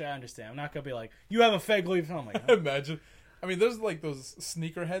afford it, which I understand. I'm not gonna be like, you have a fake Louis Vuitton. I'm like, oh. Imagine. I mean, there's like those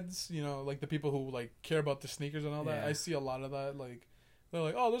sneaker heads, like the people who like care about the sneakers and all that. I see a lot of that. Like they're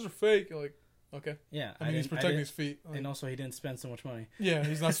like, oh, those are fake. You're like, okay. Yeah. I mean, he's protecting his feet. Like, and also, he didn't spend so much money. Yeah,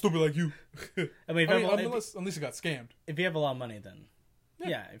 he's not stupid like you. I mean, unless he got scammed. If you have a lot of money, then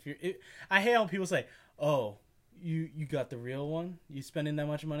yeah. I hate when people say, "Oh, you got the real one? You spending that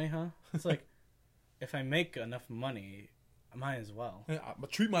much money, huh?" It's like, if I make enough money, I might as well. Yeah, I'm gonna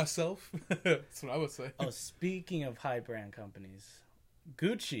treat myself. That's what I would say. Oh, speaking of high brand companies,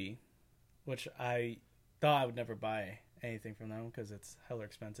 Gucci, which I thought I would never buy anything from them because it's hella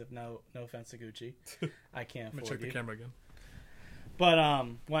expensive. No offense to Gucci, I can't afford check the camera again. But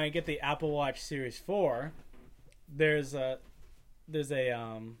when I get the Apple Watch Series 4, there's a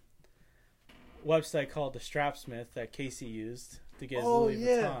website called the Strapsmith that Casey used to get his Louis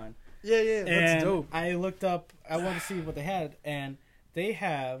Vuitton. Yeah, that's dope. I looked up. I wanted to see what they had, and they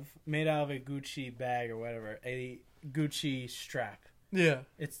have made out of a Gucci bag or whatever a Gucci strap. Yeah,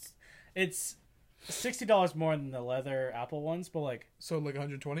 it's $60 more than the leather Apple ones, but like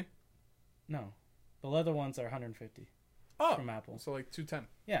 120. No, the leather ones are 150. From Apple. So like 210.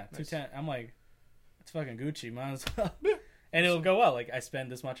 Yeah, nice. 210. I'm like, it's fucking Gucci, might as well. Yeah. And it'll go well. Like I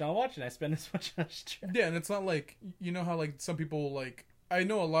spend this much on a watch, and I spend this much on a strap. Yeah, and it's not like you know how like some people like I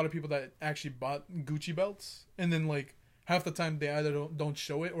know a lot of people that actually bought Gucci belts, and then like half the time they either don't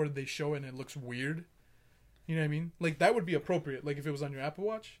show it or they show it and it looks weird. You know what I mean? Like that would be appropriate. Like if it was on your Apple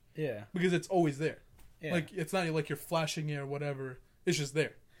Watch. Yeah. Because it's always there. Yeah. Like it's not like you're flashing it or whatever. It's just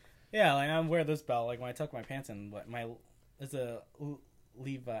there. Yeah, like I wear this belt. Like when I tuck my pants in, it's a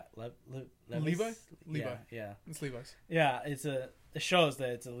Levi. Levi? Yeah. It's Levi's. Yeah, it shows that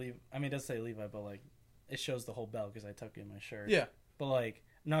it's a Levi. I mean, it does say Levi, but like it shows the whole belt because I tuck it in my shirt. Yeah. But like,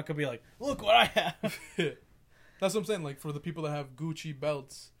 I'm not gonna be like, look what I have. That's what I'm saying. Like for the people that have Gucci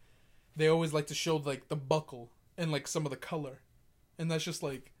belts, they always like to show like the buckle and like some of the color, and that's just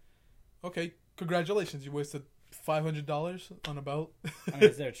like, okay, congratulations, you wasted $500 on a belt. I mean,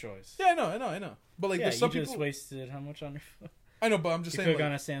 it's their choice. Yeah, I know. But like, there's some you people. Just wasted how much on your phone? I know, but I'm just saying. You could have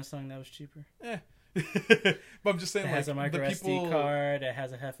gone a Samsung that was cheaper. Yeah. But I'm just saying, it has a micro SD card. It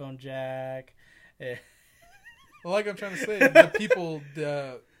has a headphone jack. Well, like I'm trying to say, the people.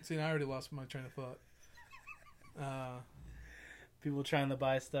 See, I already lost my train of thought. People trying to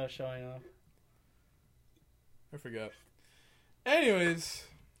buy stuff, showing off. I forgot. Anyways.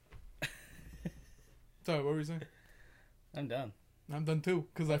 Sorry, what were you saying? I'm done. I'm done too,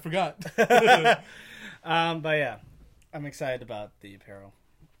 because I forgot. But yeah, I'm excited about the apparel.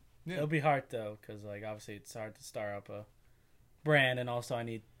 Yeah. It'll be hard though, because like obviously it's hard to start up a brand, and also I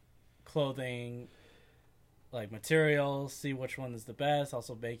need clothing, like materials, see which one is the best.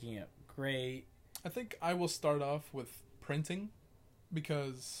 Also making it great. I think I will start off with printing,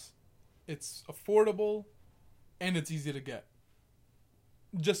 because it's affordable and it's easy to get.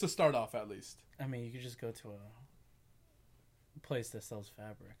 Just to start off, at least. I mean, you could just go to a place that sells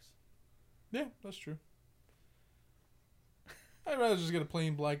fabrics. Yeah, that's true. I'd rather just get a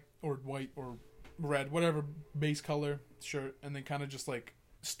plain black or white or red, whatever base color shirt, and then kind of just like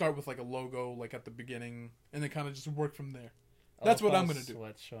start with like a logo like at the beginning, and then kind of just work from there. That's what I'm gonna do.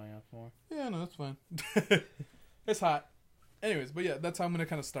 Sweat's showing up more. Yeah, no, that's fine. It's hot. Anyways, but yeah, that's how I'm gonna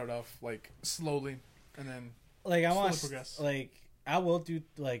kind of start off, like slowly, and then like I want progress. Like I will do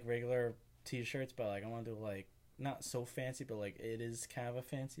like regular T-shirts, but like I want to do like not so fancy, but like it is kind of a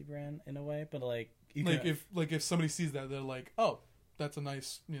fancy brand in a way. But like if somebody sees that, they're like, oh, that's a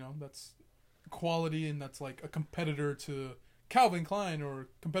nice, that's quality, and that's like a competitor to Calvin Klein or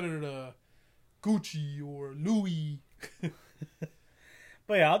competitor to Gucci or Louis.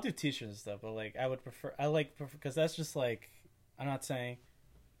 But yeah, I'll do T-shirts and stuff. But like I prefer because that's just like, I'm not saying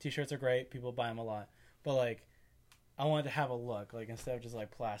T-shirts are great, people buy them a lot, but like I want to have a look, like instead of just like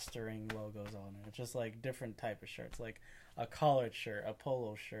plastering logos on it, it's just like different type of shirts, like a collared shirt, a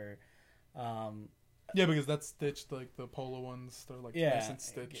polo shirt. Yeah, because that's stitched, like the polo ones, they're like nice and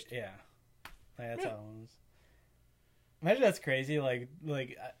stitched. Yeah, like, that's how it was. Imagine that's crazy. Like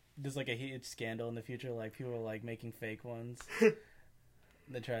there's like a huge scandal in the future. Like people are like making fake ones.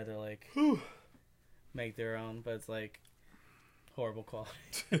 They try to like make their own, but it's like horrible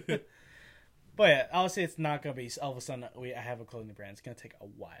quality. But yeah, obviously it's not gonna be all of a sudden I have a clothing brand. It's gonna take a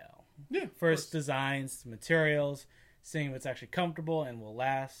while. Yeah. First designs, materials, seeing if it's actually comfortable and will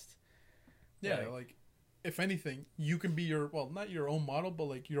last. Yeah, like if anything, you can be not your own model, but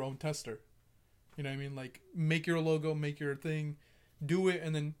like your own tester. You know what I mean? Like make your logo, make your thing, do it,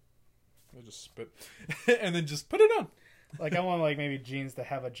 and then I'll just spit, and then just put it on. Like I want like maybe jeans to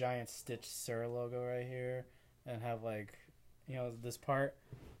have a giant Stitch Sir logo right here, and have like, this part,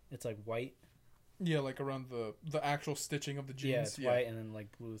 it's like white. Yeah, like around the actual stitching of the jeans. Yeah, it's white and then like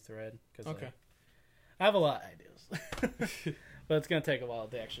blue thread. Okay. Like, I have a lot of ideas, but it's gonna take a while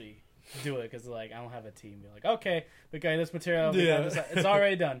to actually do it because like I don't have a team. Be like, okay, we got this material. We got this. It's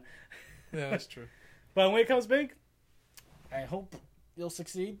already done. Yeah, that's true. But when it comes big, I hope you'll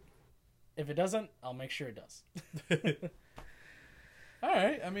succeed. If it doesn't, I'll make sure it does. All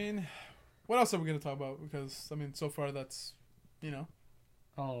right. I mean, what else are we gonna talk about? Because I mean, so far that's,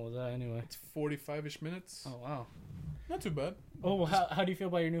 Oh, was that anyway? It's 45-ish minutes. Oh wow, not too bad. Oh, well, how do you feel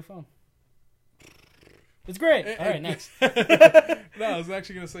about your new phone? It's great. All right, next. No, I was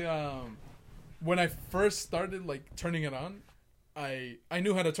actually gonna say, when I first started like turning it on, I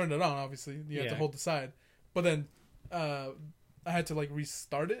knew how to turn it on. Obviously, you have to hold the side, but then I had to like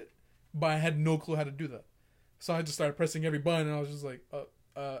restart it, but I had no clue how to do that. So I just started pressing every button, and I was just like,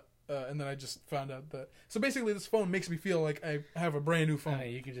 and then I just found out that. So basically, this phone makes me feel like I have a brand new phone.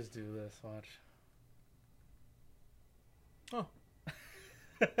 Hey, you can just do this. Watch. Oh.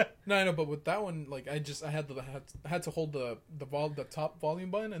 No, I know, but with that one, like I had to hold the top volume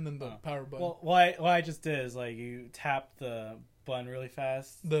button and then the power button. Well, what I just did is like you tap the button really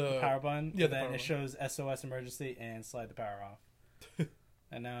fast, the power button, and then it shows SOS emergency and slide the power off.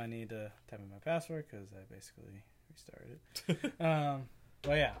 And now I need to type in my password because I basically restarted it.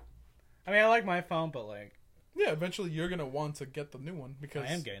 But yeah, I mean I like my phone, but like eventually you're gonna want to get the new one because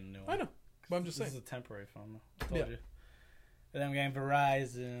I am getting a new one. I know, but I'm just saying this is a temporary phone. I told you. And then I'm getting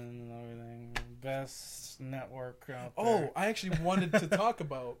Verizon and everything. Best network out there. Oh, I actually wanted to talk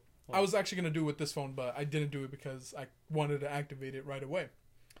about... I was actually going to do it with this phone, but I didn't do it because I wanted to activate it right away.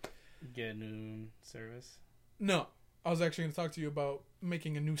 Get a new service? No. I was actually going to talk to you about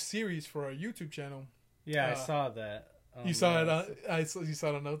making a new series for our YouTube channel. Yeah, I saw that. You saw it? You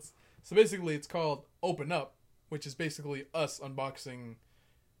saw it on notes? So basically, it's called Open Up, which is basically us unboxing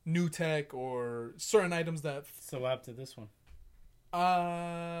new tech or certain items that... So what happened to this one?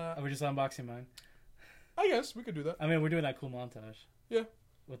 Are we just unboxing mine? I guess we could do that. I mean, we're doing that cool montage. Yeah.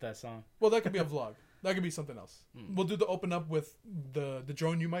 With that song. Well, that could be a vlog. That could be something else. We'll do the Open Up with the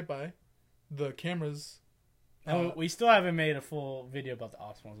drone you might buy, the cameras. We still haven't made a full video about the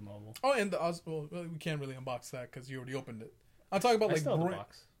Osmos Mobile. Oh, and well, we can't really unbox that because you already opened it. I'm talking about still have the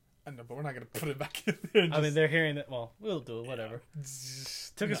box. I know, but we're not gonna put it back in there. I mean, they're hearing that. Well, we'll do it. Whatever.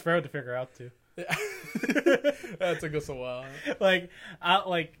 Took us forever to figure out too. Yeah. That took us a while. I'm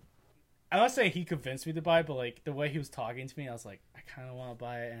not saying he convinced me to buy it, but like the way he was talking to me, I was like, I kind of want to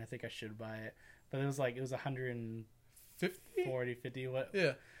buy it, and I think I should buy it. But it was 140, 50, what?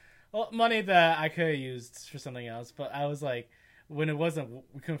 Yeah. Well, money that I could have used for something else, but I was like, when it wasn't,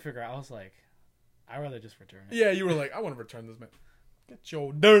 we couldn't figure out. I was like, I'd rather just return it. Yeah, you were like, I want to return this, man. Get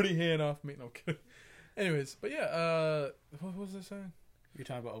your dirty hand off me. No kidding. Anyways, but yeah, what was I saying? You're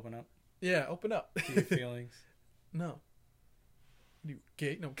talking about Open Up? Yeah, Open Up. To your feelings? No. You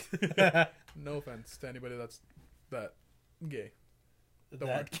gay? No. No offense to anybody that's that gay.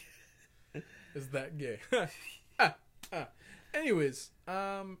 Is that gay? Anyways,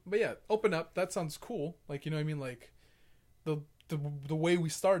 but yeah, Open Up. That sounds cool. Like, you know what I mean? Like, the way we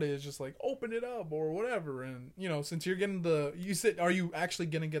started is just like open it up or whatever. And you know, since you're getting you said, are you actually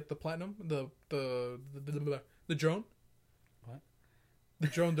gonna get the platinum, the drone? What? The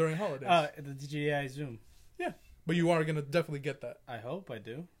drone during holidays. The DJI Zoom. Yeah, but you are gonna definitely get that. I hope I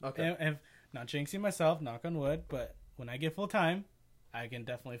do. Okay. And not jinxing myself, knock on wood, but when I get full time, I can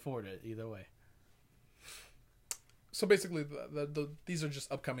definitely afford it either way. So basically, these are just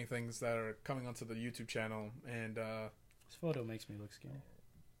upcoming things that are coming onto the YouTube channel, and this photo makes me look skinny.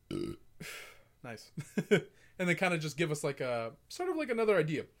 Nice. And they kind of just give us like a sort of like another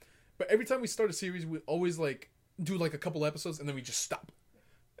idea. But every time we start a series, we always like do like a couple episodes, and then we just stop.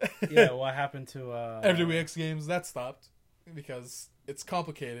 Yeah, what happened to FWX Games? That stopped because it's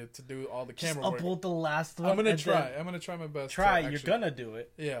complicated to do all the camera work. Upload the last one. I'm gonna try my best. You're gonna do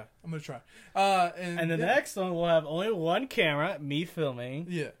it. Yeah, I'm gonna try. And the next one will have only one camera, me filming.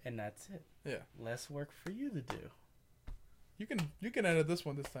 Yeah, and that's it. Yeah, less work for you to do. You can edit this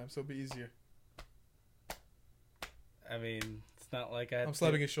one this time, so it'll be easier. I mean, it's not like I'm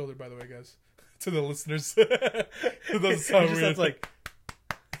slapping his shoulder, by the way, guys, to the listeners. It doesn't sound weird. Sounds like.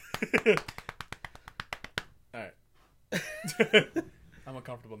 Alright. I'm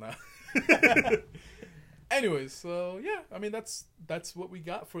uncomfortable now. Anyways, so yeah, I mean that's what we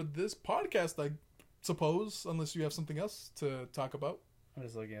got for this podcast, I suppose, unless you have something else to talk about. I'm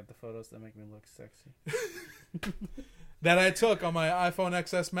just looking at the photos that make me look sexy. That I took on my iPhone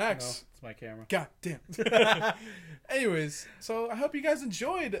XS Max. No, it's my camera. God damn. Anyways, so I hope you guys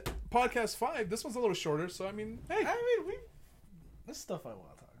enjoyed podcast 5. This one's a little shorter, so I mean, hey. This stuff I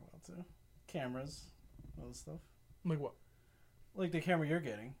want to talk about too. Cameras, all this stuff. Like what? Like the camera you're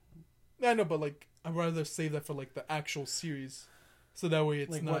getting. I know, but like I'd rather save that for like the actual series, so that way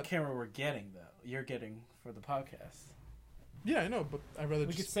it's like not. What camera we're getting though? You're getting for the podcast. Yeah, I know, but I'd rather.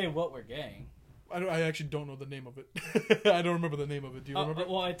 We could say what we're getting. I actually don't know the name of it. I don't remember the name of it. Do you remember?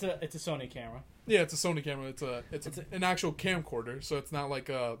 Well, it's a Sony camera. Yeah, it's a Sony camera. It's an actual camcorder, so it's not like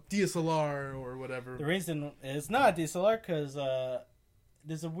a DSLR or whatever. The reason it's not a DSLR because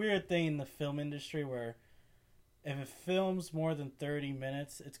there's a weird thing in the film industry where if it films more than 30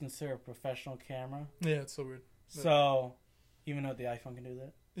 minutes, it's considered a professional camera. Yeah, it's so weird. So, even though the iPhone can do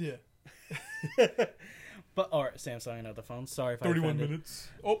that. Yeah. But or Samsung and other phones. Sorry if I 31 offended. minutes.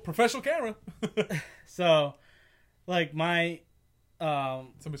 Oh, professional camera. So, like my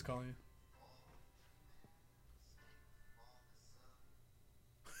Somebody's calling you.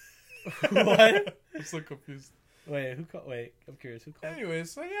 what? I'm so confused. Wait, who called? Wait, I'm curious. Who called?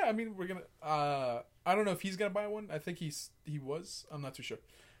 Anyways, so yeah, I mean, we're gonna. I don't know if he's gonna buy one. I think he was. I'm not too sure,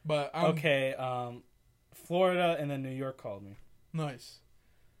 but Okay, Florida and then New York called me. Nice.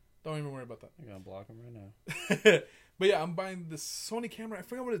 Don't even worry about that. I'm gonna block him right now. But yeah, I'm buying this Sony camera. I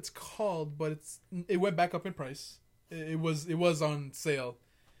forgot what it's called, but it went back up in price. It was on sale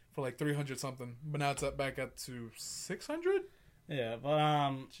for like 300 something, but now it's back up to 600. Yeah, but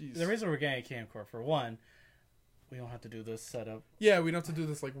Jeez. the reason we're getting a camcorder, for one, we don't have to do this setup Yeah, we don't have to do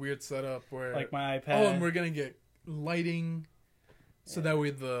this like weird setup where like my iPad. oh, and we're gonna get lighting, so that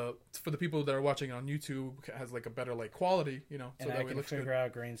way for the people that are watching on YouTube has like a better like quality, so and that I way it can looks figure good.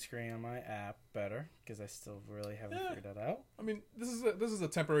 out green screen on my app better because I still really haven't figured that out. I mean, this is a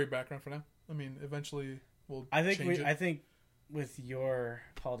temporary background for now. I mean, eventually we'll. I think change it. I think with your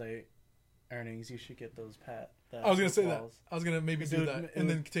holiday earnings, you should get those I was gonna say that. walls. I was gonna maybe do that, it and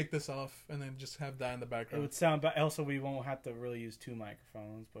would- then take this off, and then just have that in the It background. would sound, but also we won't have to really use two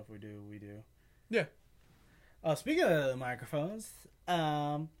microphones. But if we do, we do. Yeah. Speaking of the microphones,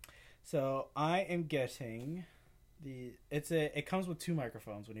 so I am getting it comes with two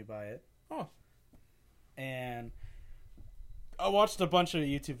microphones when you buy it. Oh. And I watched a bunch of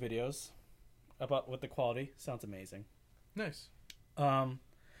YouTube videos about what the quality sounds amazing. Nice.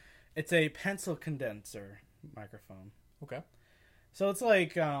 It's a pencil condenser microphone. Okay. So it's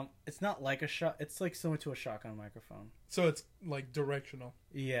like it's not like a shot. It's like similar to a shotgun microphone. So it's like directional.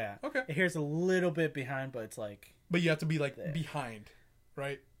 Yeah. Okay. It hears a little bit behind, but it's like. But you have to be like There. behind,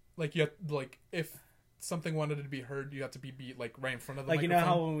 right? Like you have like if something wanted to be heard, you have to be like right in front of the Like, microphone. you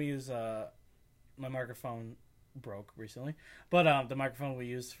know how when we use my microphone broke recently, but the microphone we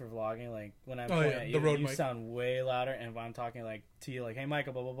use for vlogging, like when I'm pointing at the you, Rode you mic. sound way louder, and if I'm talking like to you, like, hey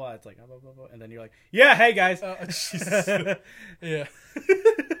Michael, blah blah blah, it's like blah blah blah, and then you're like, yeah, hey guys. Jesus. Yeah.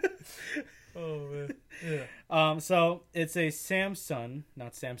 Oh man. Yeah. So it's a Samsung,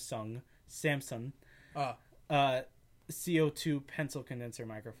 not Samsung, CO2 pencil condenser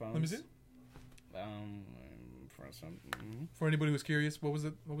microphone. Let me see. For anybody who's curious, what was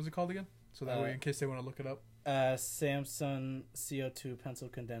it called again? So that way, in case they want to look it up. Samsung CO2 pencil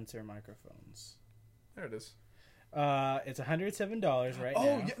condenser microphones. There it is. It's $107 right now.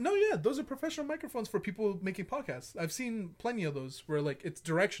 Oh yeah, no, yeah, those are professional microphones for people making podcasts. I've seen plenty of those where like it's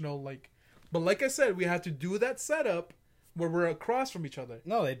directional, but like I said, we had to do that setup where we're across from each other.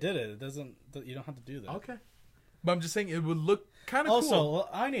 No, they did it. It doesn't. You don't have to do that. Okay, but I'm just saying it would look kind of Also, cool. well,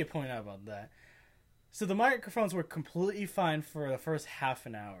 I need to point out about that. So the microphones were completely fine for the first half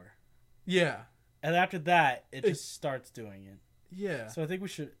an hour, Yeah, and after that, it just starts doing it. yeah. So I think we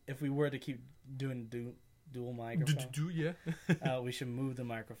should, if we were to keep doing dual microphones, Yeah. we should move the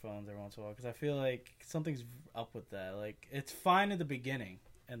microphones every once in a while because I feel like something's up with that. Like, it's fine at the beginning,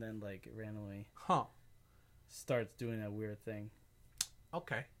 and then like it randomly starts doing that weird thing.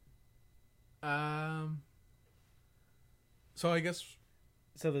 Okay. So I guess.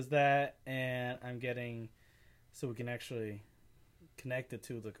 So there's that, and I'm getting, so we can actually connect it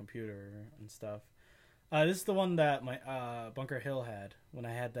to the computer and stuff. This is the one that my Bunker Hill had when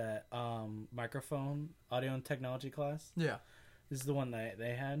I had that microphone audio and technology class. Yeah. This is the one that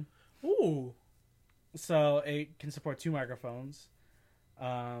they had. Ooh. So it can support two microphones,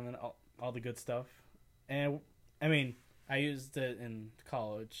 and all the good stuff. And I mean, I used it in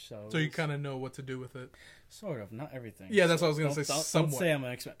college, so So you kind of know what to do with it. sort of, not everything. Yeah, that's what I was gonna Don't- say. Don't Somewhat. say I'm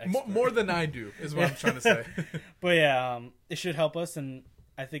an expert. More than I do is what I'm trying to say. But yeah, it should help us, and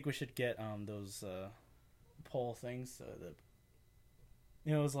I think we should get those pole things.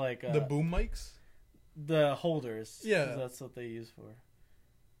 It was like The boom mics. the holders. 'Cause Yeah. that's what they use for.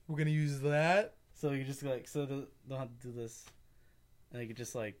 We're gonna use that. So you just like they don't have to do this, and they could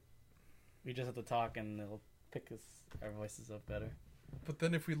just like we just have to talk, and it'll pick our voices up better. But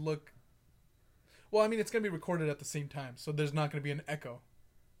then if we look, well, I mean, it's gonna be recorded at the same time, so there's not gonna be an echo.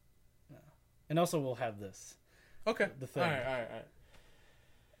 And also, we'll have this. Okay. The thing. All right.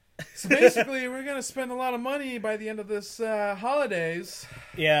 So basically, we're gonna spend a lot of money by the end of this holidays.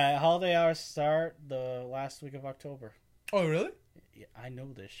 Yeah, holiday hours start the last week of October. Oh, really? Yeah, I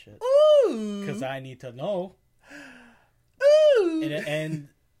know this shit Ooh. because I need to know. Ooh. And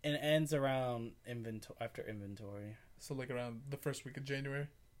it ends around after inventory, So like around the first week of January.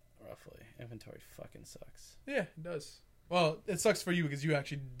 roughly. Inventory fucking sucks. Yeah, it does. Well, it sucks for you because you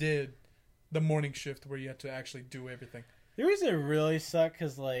actually did the morning shift where you had to actually do everything. The reason it really sucked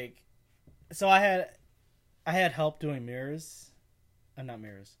because like So I had help doing mirrors. Not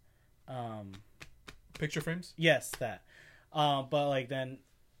mirrors. Picture frames? Yes, that. But like then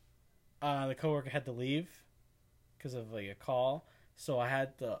the coworker had to leave because of like a call. So I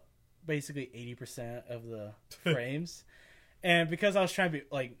had the basically 80% of the frames. And because I was trying to be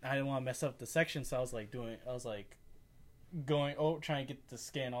like, I didn't want to mess up the section, so I was like trying to get to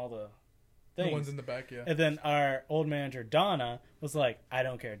scan all the things. The ones in the back, yeah. And then our old manager Donna was like, I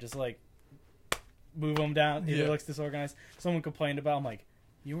don't care, just like move them down. It looks disorganized. Someone complained about. I'm like,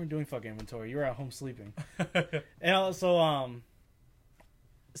 you weren't doing fucking inventory. You were at home sleeping. And also,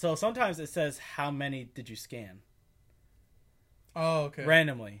 so sometimes it says how many did you scan. Oh, okay.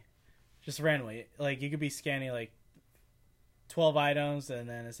 Randomly, just randomly. Like you could be scanning like 12 items, and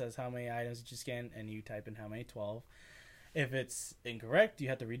then it says how many items did you scan, and you type in how many, 12. If it's incorrect, you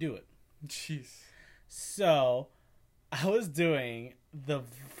have to redo it. Jeez. So I was doing the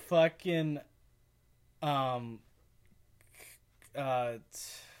fucking what the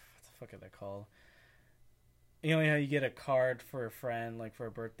fuck are they called? You know how you get a card for a friend, like for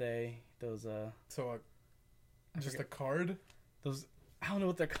a birthday? Those So just a card? those, I don't know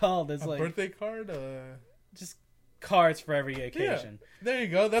what they're called. It's a like birthday card? just cards for every occasion. Yeah, there you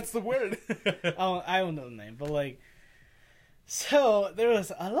go. That's the word. I don't know the name, but like, so there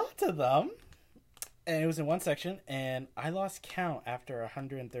was a lot of them, and it was in one section, and I lost count after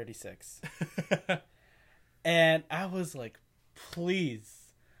 136. And I was like, please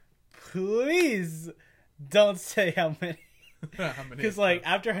don't say how many. How many? Because like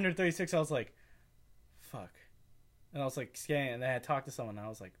after 136, I was like, fuck. And I was like scanning, and then I talked to someone, and I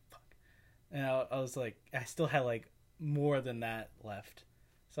was like, fuck. And I was like, I still had like more than that left.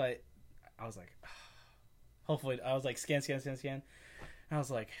 So I was like, hopefully, I was like, scan. And I was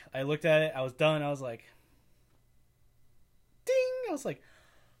like, I looked at it, I was done. I was like, ding. I was like,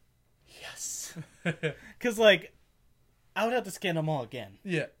 yes. Because like, I would have to scan them all again.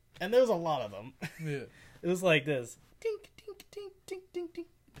 Yeah. And there was a lot of them. Yeah. It was like this. Dink, dink, dink, dink, dink, dink.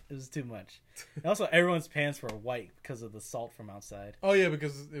 It was too much. And also, everyone's pants were white because of the salt from outside. Oh, yeah,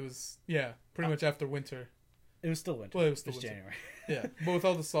 because it was, pretty much after winter. It was still winter. Well, it was still winter. January. Yeah, but with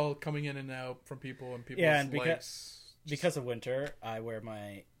all the salt coming in and out from people and people's and legs. Because of winter, I wear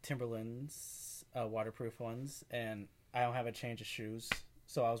my Timberlands, waterproof ones, and I don't have a change of shoes,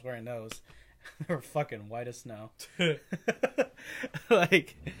 so I was wearing those. They were fucking white as snow.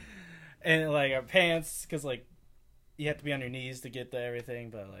 Like, and like our pants, because like you have to be on your knees to get to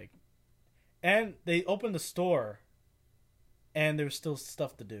everything, but like, and they opened the store, and there was still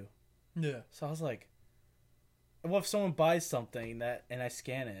stuff to do. Yeah. So I was like, what if someone buys something that, and I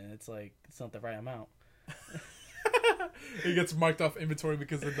scan it, and it's like, it's not the right amount. It gets marked off inventory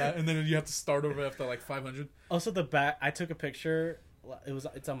because of that, and then you have to start over after like 500. Also, the back, I took a picture.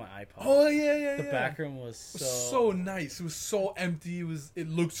 It's on my iPod. Oh yeah. The back room was so nice. It was so empty. It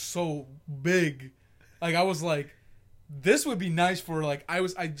looked so big. Like I was like, this would be nice for like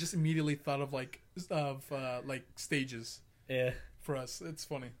I just immediately thought of like stages. Yeah. For us, it's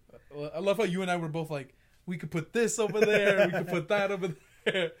funny. I love how you and I were both like, we could put this over there, we could put that over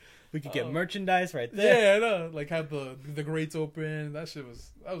there. We could get merchandise right there. Yeah, I know. Like have the grates open. That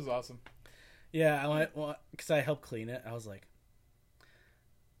was awesome. Yeah, I went because I helped clean it. I was like,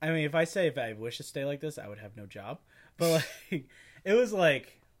 I mean, if I wish to stay like this, I would have no job. But like, it was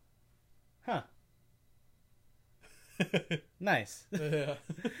like, huh, nice. Yeah.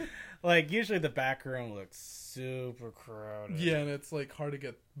 Like usually the back room looks super crowded. Yeah, and it's like hard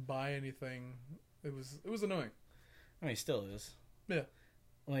to buy anything. It was annoying. I mean, it still is. Yeah.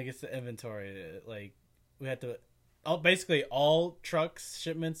 Like it's the inventory. Like we had to, basically all trucks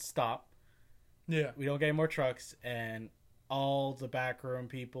shipments stop. Yeah. We don't get any more trucks, and all the backroom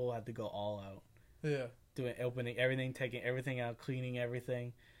people had to go all out. Yeah. Opening everything, taking everything out, cleaning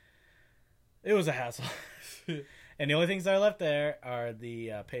everything. It was a hassle. And the only things that are left there are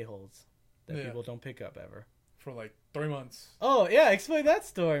the pay holds that people don't pick up ever. For like 3 months. Oh, yeah. Explain that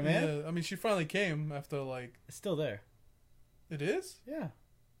story, man. Yeah. I mean, she finally came after like... It's still there. It is? Yeah.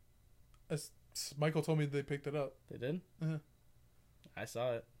 Michael told me they picked it up. They did? Uh-huh. I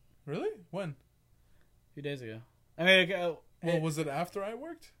saw it. Really? When? A few days ago. I mean, well, was it after I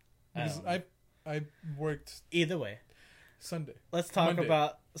worked? Because I worked... Either way. Sunday. Let's talk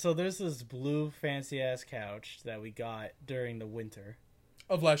about... So there's this blue fancy-ass couch that we got during the winter.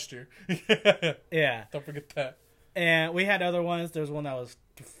 Of last year. Yeah. Don't forget that. And we had other ones. There was one that was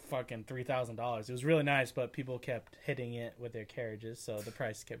fucking $3,000. It was really nice, but people kept hitting it with their carriages, so the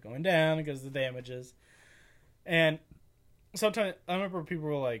price kept going down because of the damages. And sometimes I remember people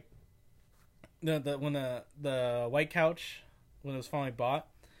were like, when the white couch, when it was finally bought,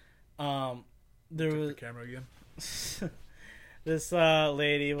 There Check was the camera again. this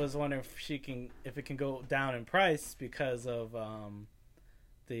lady was wondering if it can go down in price because of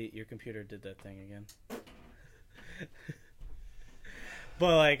your computer did that thing again.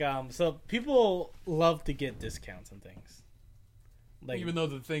 But like so people love to get discounts and things. Like Even though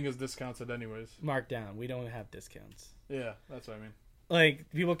the thing is discounted anyways. marked down. We don't have discounts. Yeah, that's what I mean.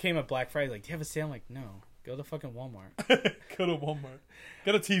 Like people came at Black Friday like, "Do you have a sale?" I'm like, "No. Go to fucking Walmart." Go to Walmart.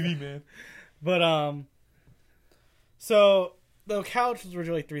 Get a TV, man. But so the couch was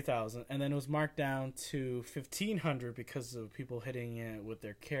originally $3,000, and then it was marked down to $1,500 because of people hitting it with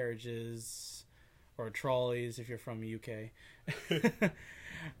their carriages or trolleys if you're from the UK.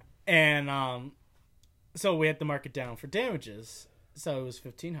 And so we had to mark it down for damages. So it was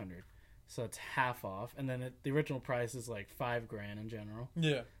 $1,500. So it's half off, and then the original price is like $5,000 in general.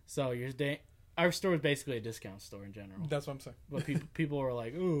 Yeah, So our store is basically a discount store in general. that's what I'm saying. But people were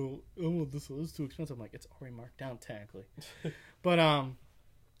like, "Oh, this is too expensive." I'm like, "It's already marked down technically." But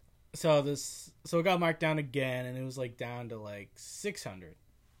so it got marked down again, and it was like down to like $600,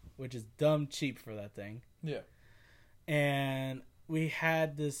 which is dumb cheap for that thing. Yeah. And we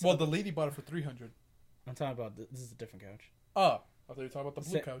had this. Well, the lady bought it for $300. I'm talking about this is a different couch. Oh, I thought you were talking about the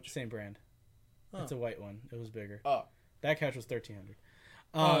blue couch. Same brand. Oh. It's a white one. It was bigger. Oh. That couch was $1,300.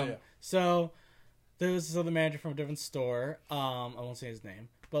 Yeah. So there was this other manager from a different store. I won't say his name,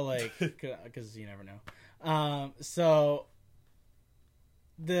 but like, because you never know. So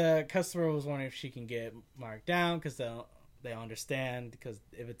the customer was wondering if she can get marked down because they understand because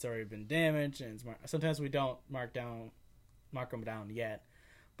if it's already been damaged and sometimes we don't mark them down yet,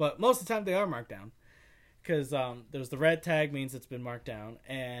 but most of the time they are marked down because there's the red tag means it's been marked down,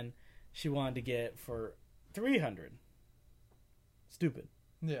 and she wanted to get for $300. Stupid.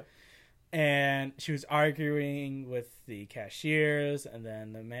 Yeah. And she was arguing with the cashiers, and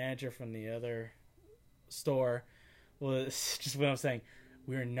then the manager from the other store was just what I'm saying.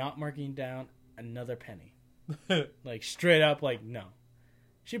 We're not marking down another penny. Like straight up, like no.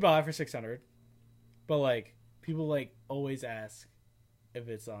 She bought it for $600, but like people like always ask if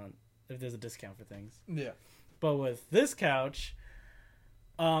there's a discount for things. Yeah. But with this couch,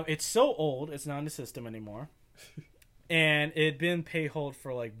 it's so old, it's not in the system anymore. And it had been pay hold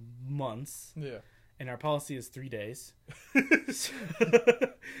for like months. Yeah. And our policy is 3 days.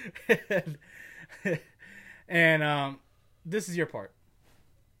 and this is your part.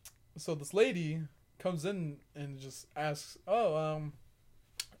 So this lady comes in and just asks, I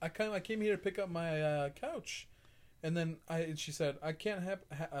came here to pick up my couch. And then she said, I can't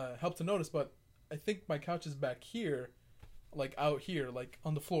help to notice, but I think my couch is back here, like out here, like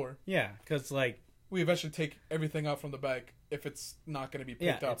on the floor. Yeah, because like we eventually take everything out from the back if it's not going to be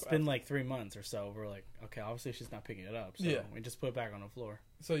picked up. It's been like 3 months or so. We're like, okay, obviously she's not picking it up, so we just put it back on the floor.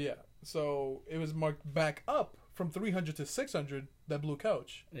 So yeah, so it was marked back up from $300 to $600. That blue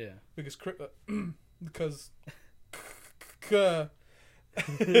couch. Yeah, because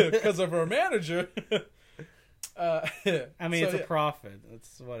of our manager. I mean, it's a profit.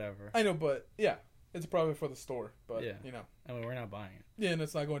 It's whatever. I know, but yeah, it's a profit for the store. But you know, I mean, we're not buying it. Yeah, and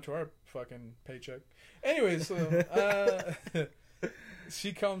it's not going to our fucking paycheck. Anyways,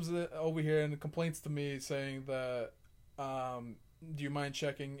 she comes over here and complains to me saying that, do you mind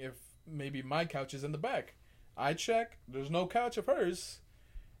checking if maybe my couch is in the back? I check. There's no couch of hers.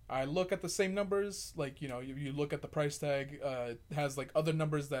 I look at the same numbers. Like, you know, you look at the price tag. It has, like, other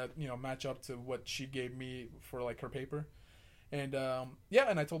numbers that, you know, match up to what she gave me for, like, her paper. And,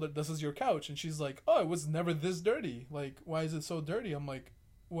 and I told her, this is your couch. And she's like, oh, it was never this dirty. Like, why is it so dirty? I'm like,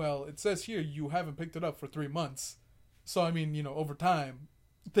 well, it says here you haven't picked it up for 3 months. So, I mean, you know, over time,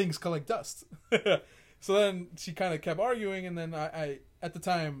 things collect dust. So then she kind of kept arguing. And then I at the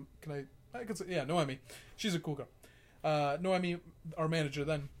time, I could say, yeah, Noemi. She's a cool girl. Noemi, our manager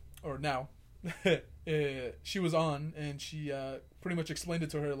then, or now, she was on, and she pretty much explained it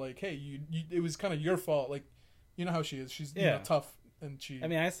to her, like, hey, you it was kind of your fault. Like, you know how she is. She's you know, tough, and she... I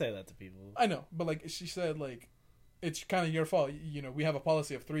mean, I say that to people. I know, but, like, she said, like, it's kind of your fault. You know, we have a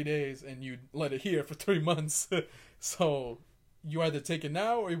policy of 3 days, and you let it here for 3 months. So, you either take it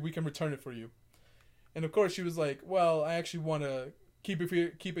now, or we can return it for you. And, of course, she was like, well, I actually want to keep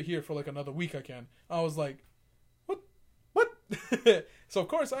it here for, like, another week I can. I was like, what? So of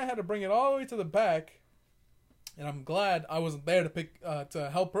course I had to bring it all the way to the back, and I'm glad I wasn't there to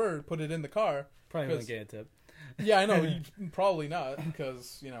help her put it in the car. Probably wouldn't get a tip. Yeah, I know. Probably not,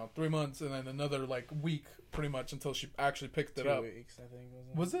 because, you know, 3 months and then another like week pretty much until she actually picked it up. 2 weeks, I think.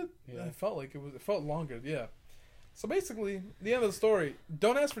 Was it? Yeah. It felt like it felt longer. Yeah. So basically, the end of the story: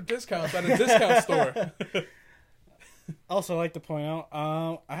 don't ask for discounts at a discount store. Also, I'd like to point out,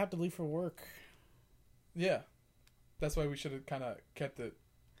 I have to leave for work. Yeah. That's why we should have kind of kept it.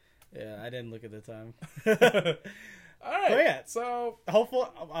 Yeah, I didn't look at the time. All right. But yeah, So, hopefully,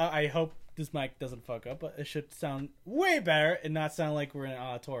 I hope this mic doesn't fuck up, but it should sound way better and not sound like we're in an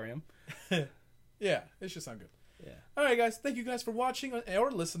auditorium. yeah, it should sound good. Yeah. All right, guys. Thank you guys for watching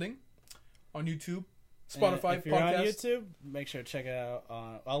or listening on YouTube, Spotify, and if you're podcast. on YouTube, make sure to check it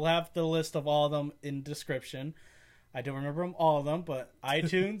out. I'll have the list of all of them in the description. I don't remember them all of them, but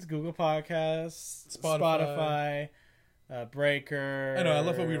iTunes, Google Podcasts, Spotify, Breaker. I know. I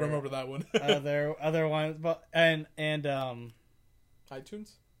love how we remember that one. other ones, but and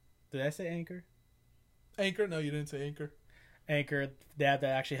iTunes. Did I say Anchor? Anchor? No, you didn't say Anchor. Anchor, that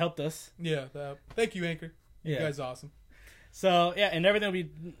actually helped us. Yeah. Thank you, Anchor. You guys are awesome. So yeah, and everything will be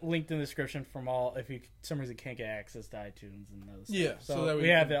linked in the description from all. If you for some reason can't get access to iTunes and those. Yeah. So that we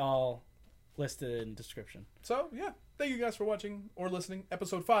have it all listed in the description. So yeah, thank you guys for watching or listening.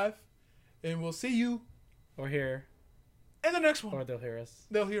 Episode 5, and we'll see you Or hear. in the next one. Or they'll hear us.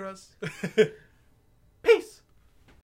 They'll hear us.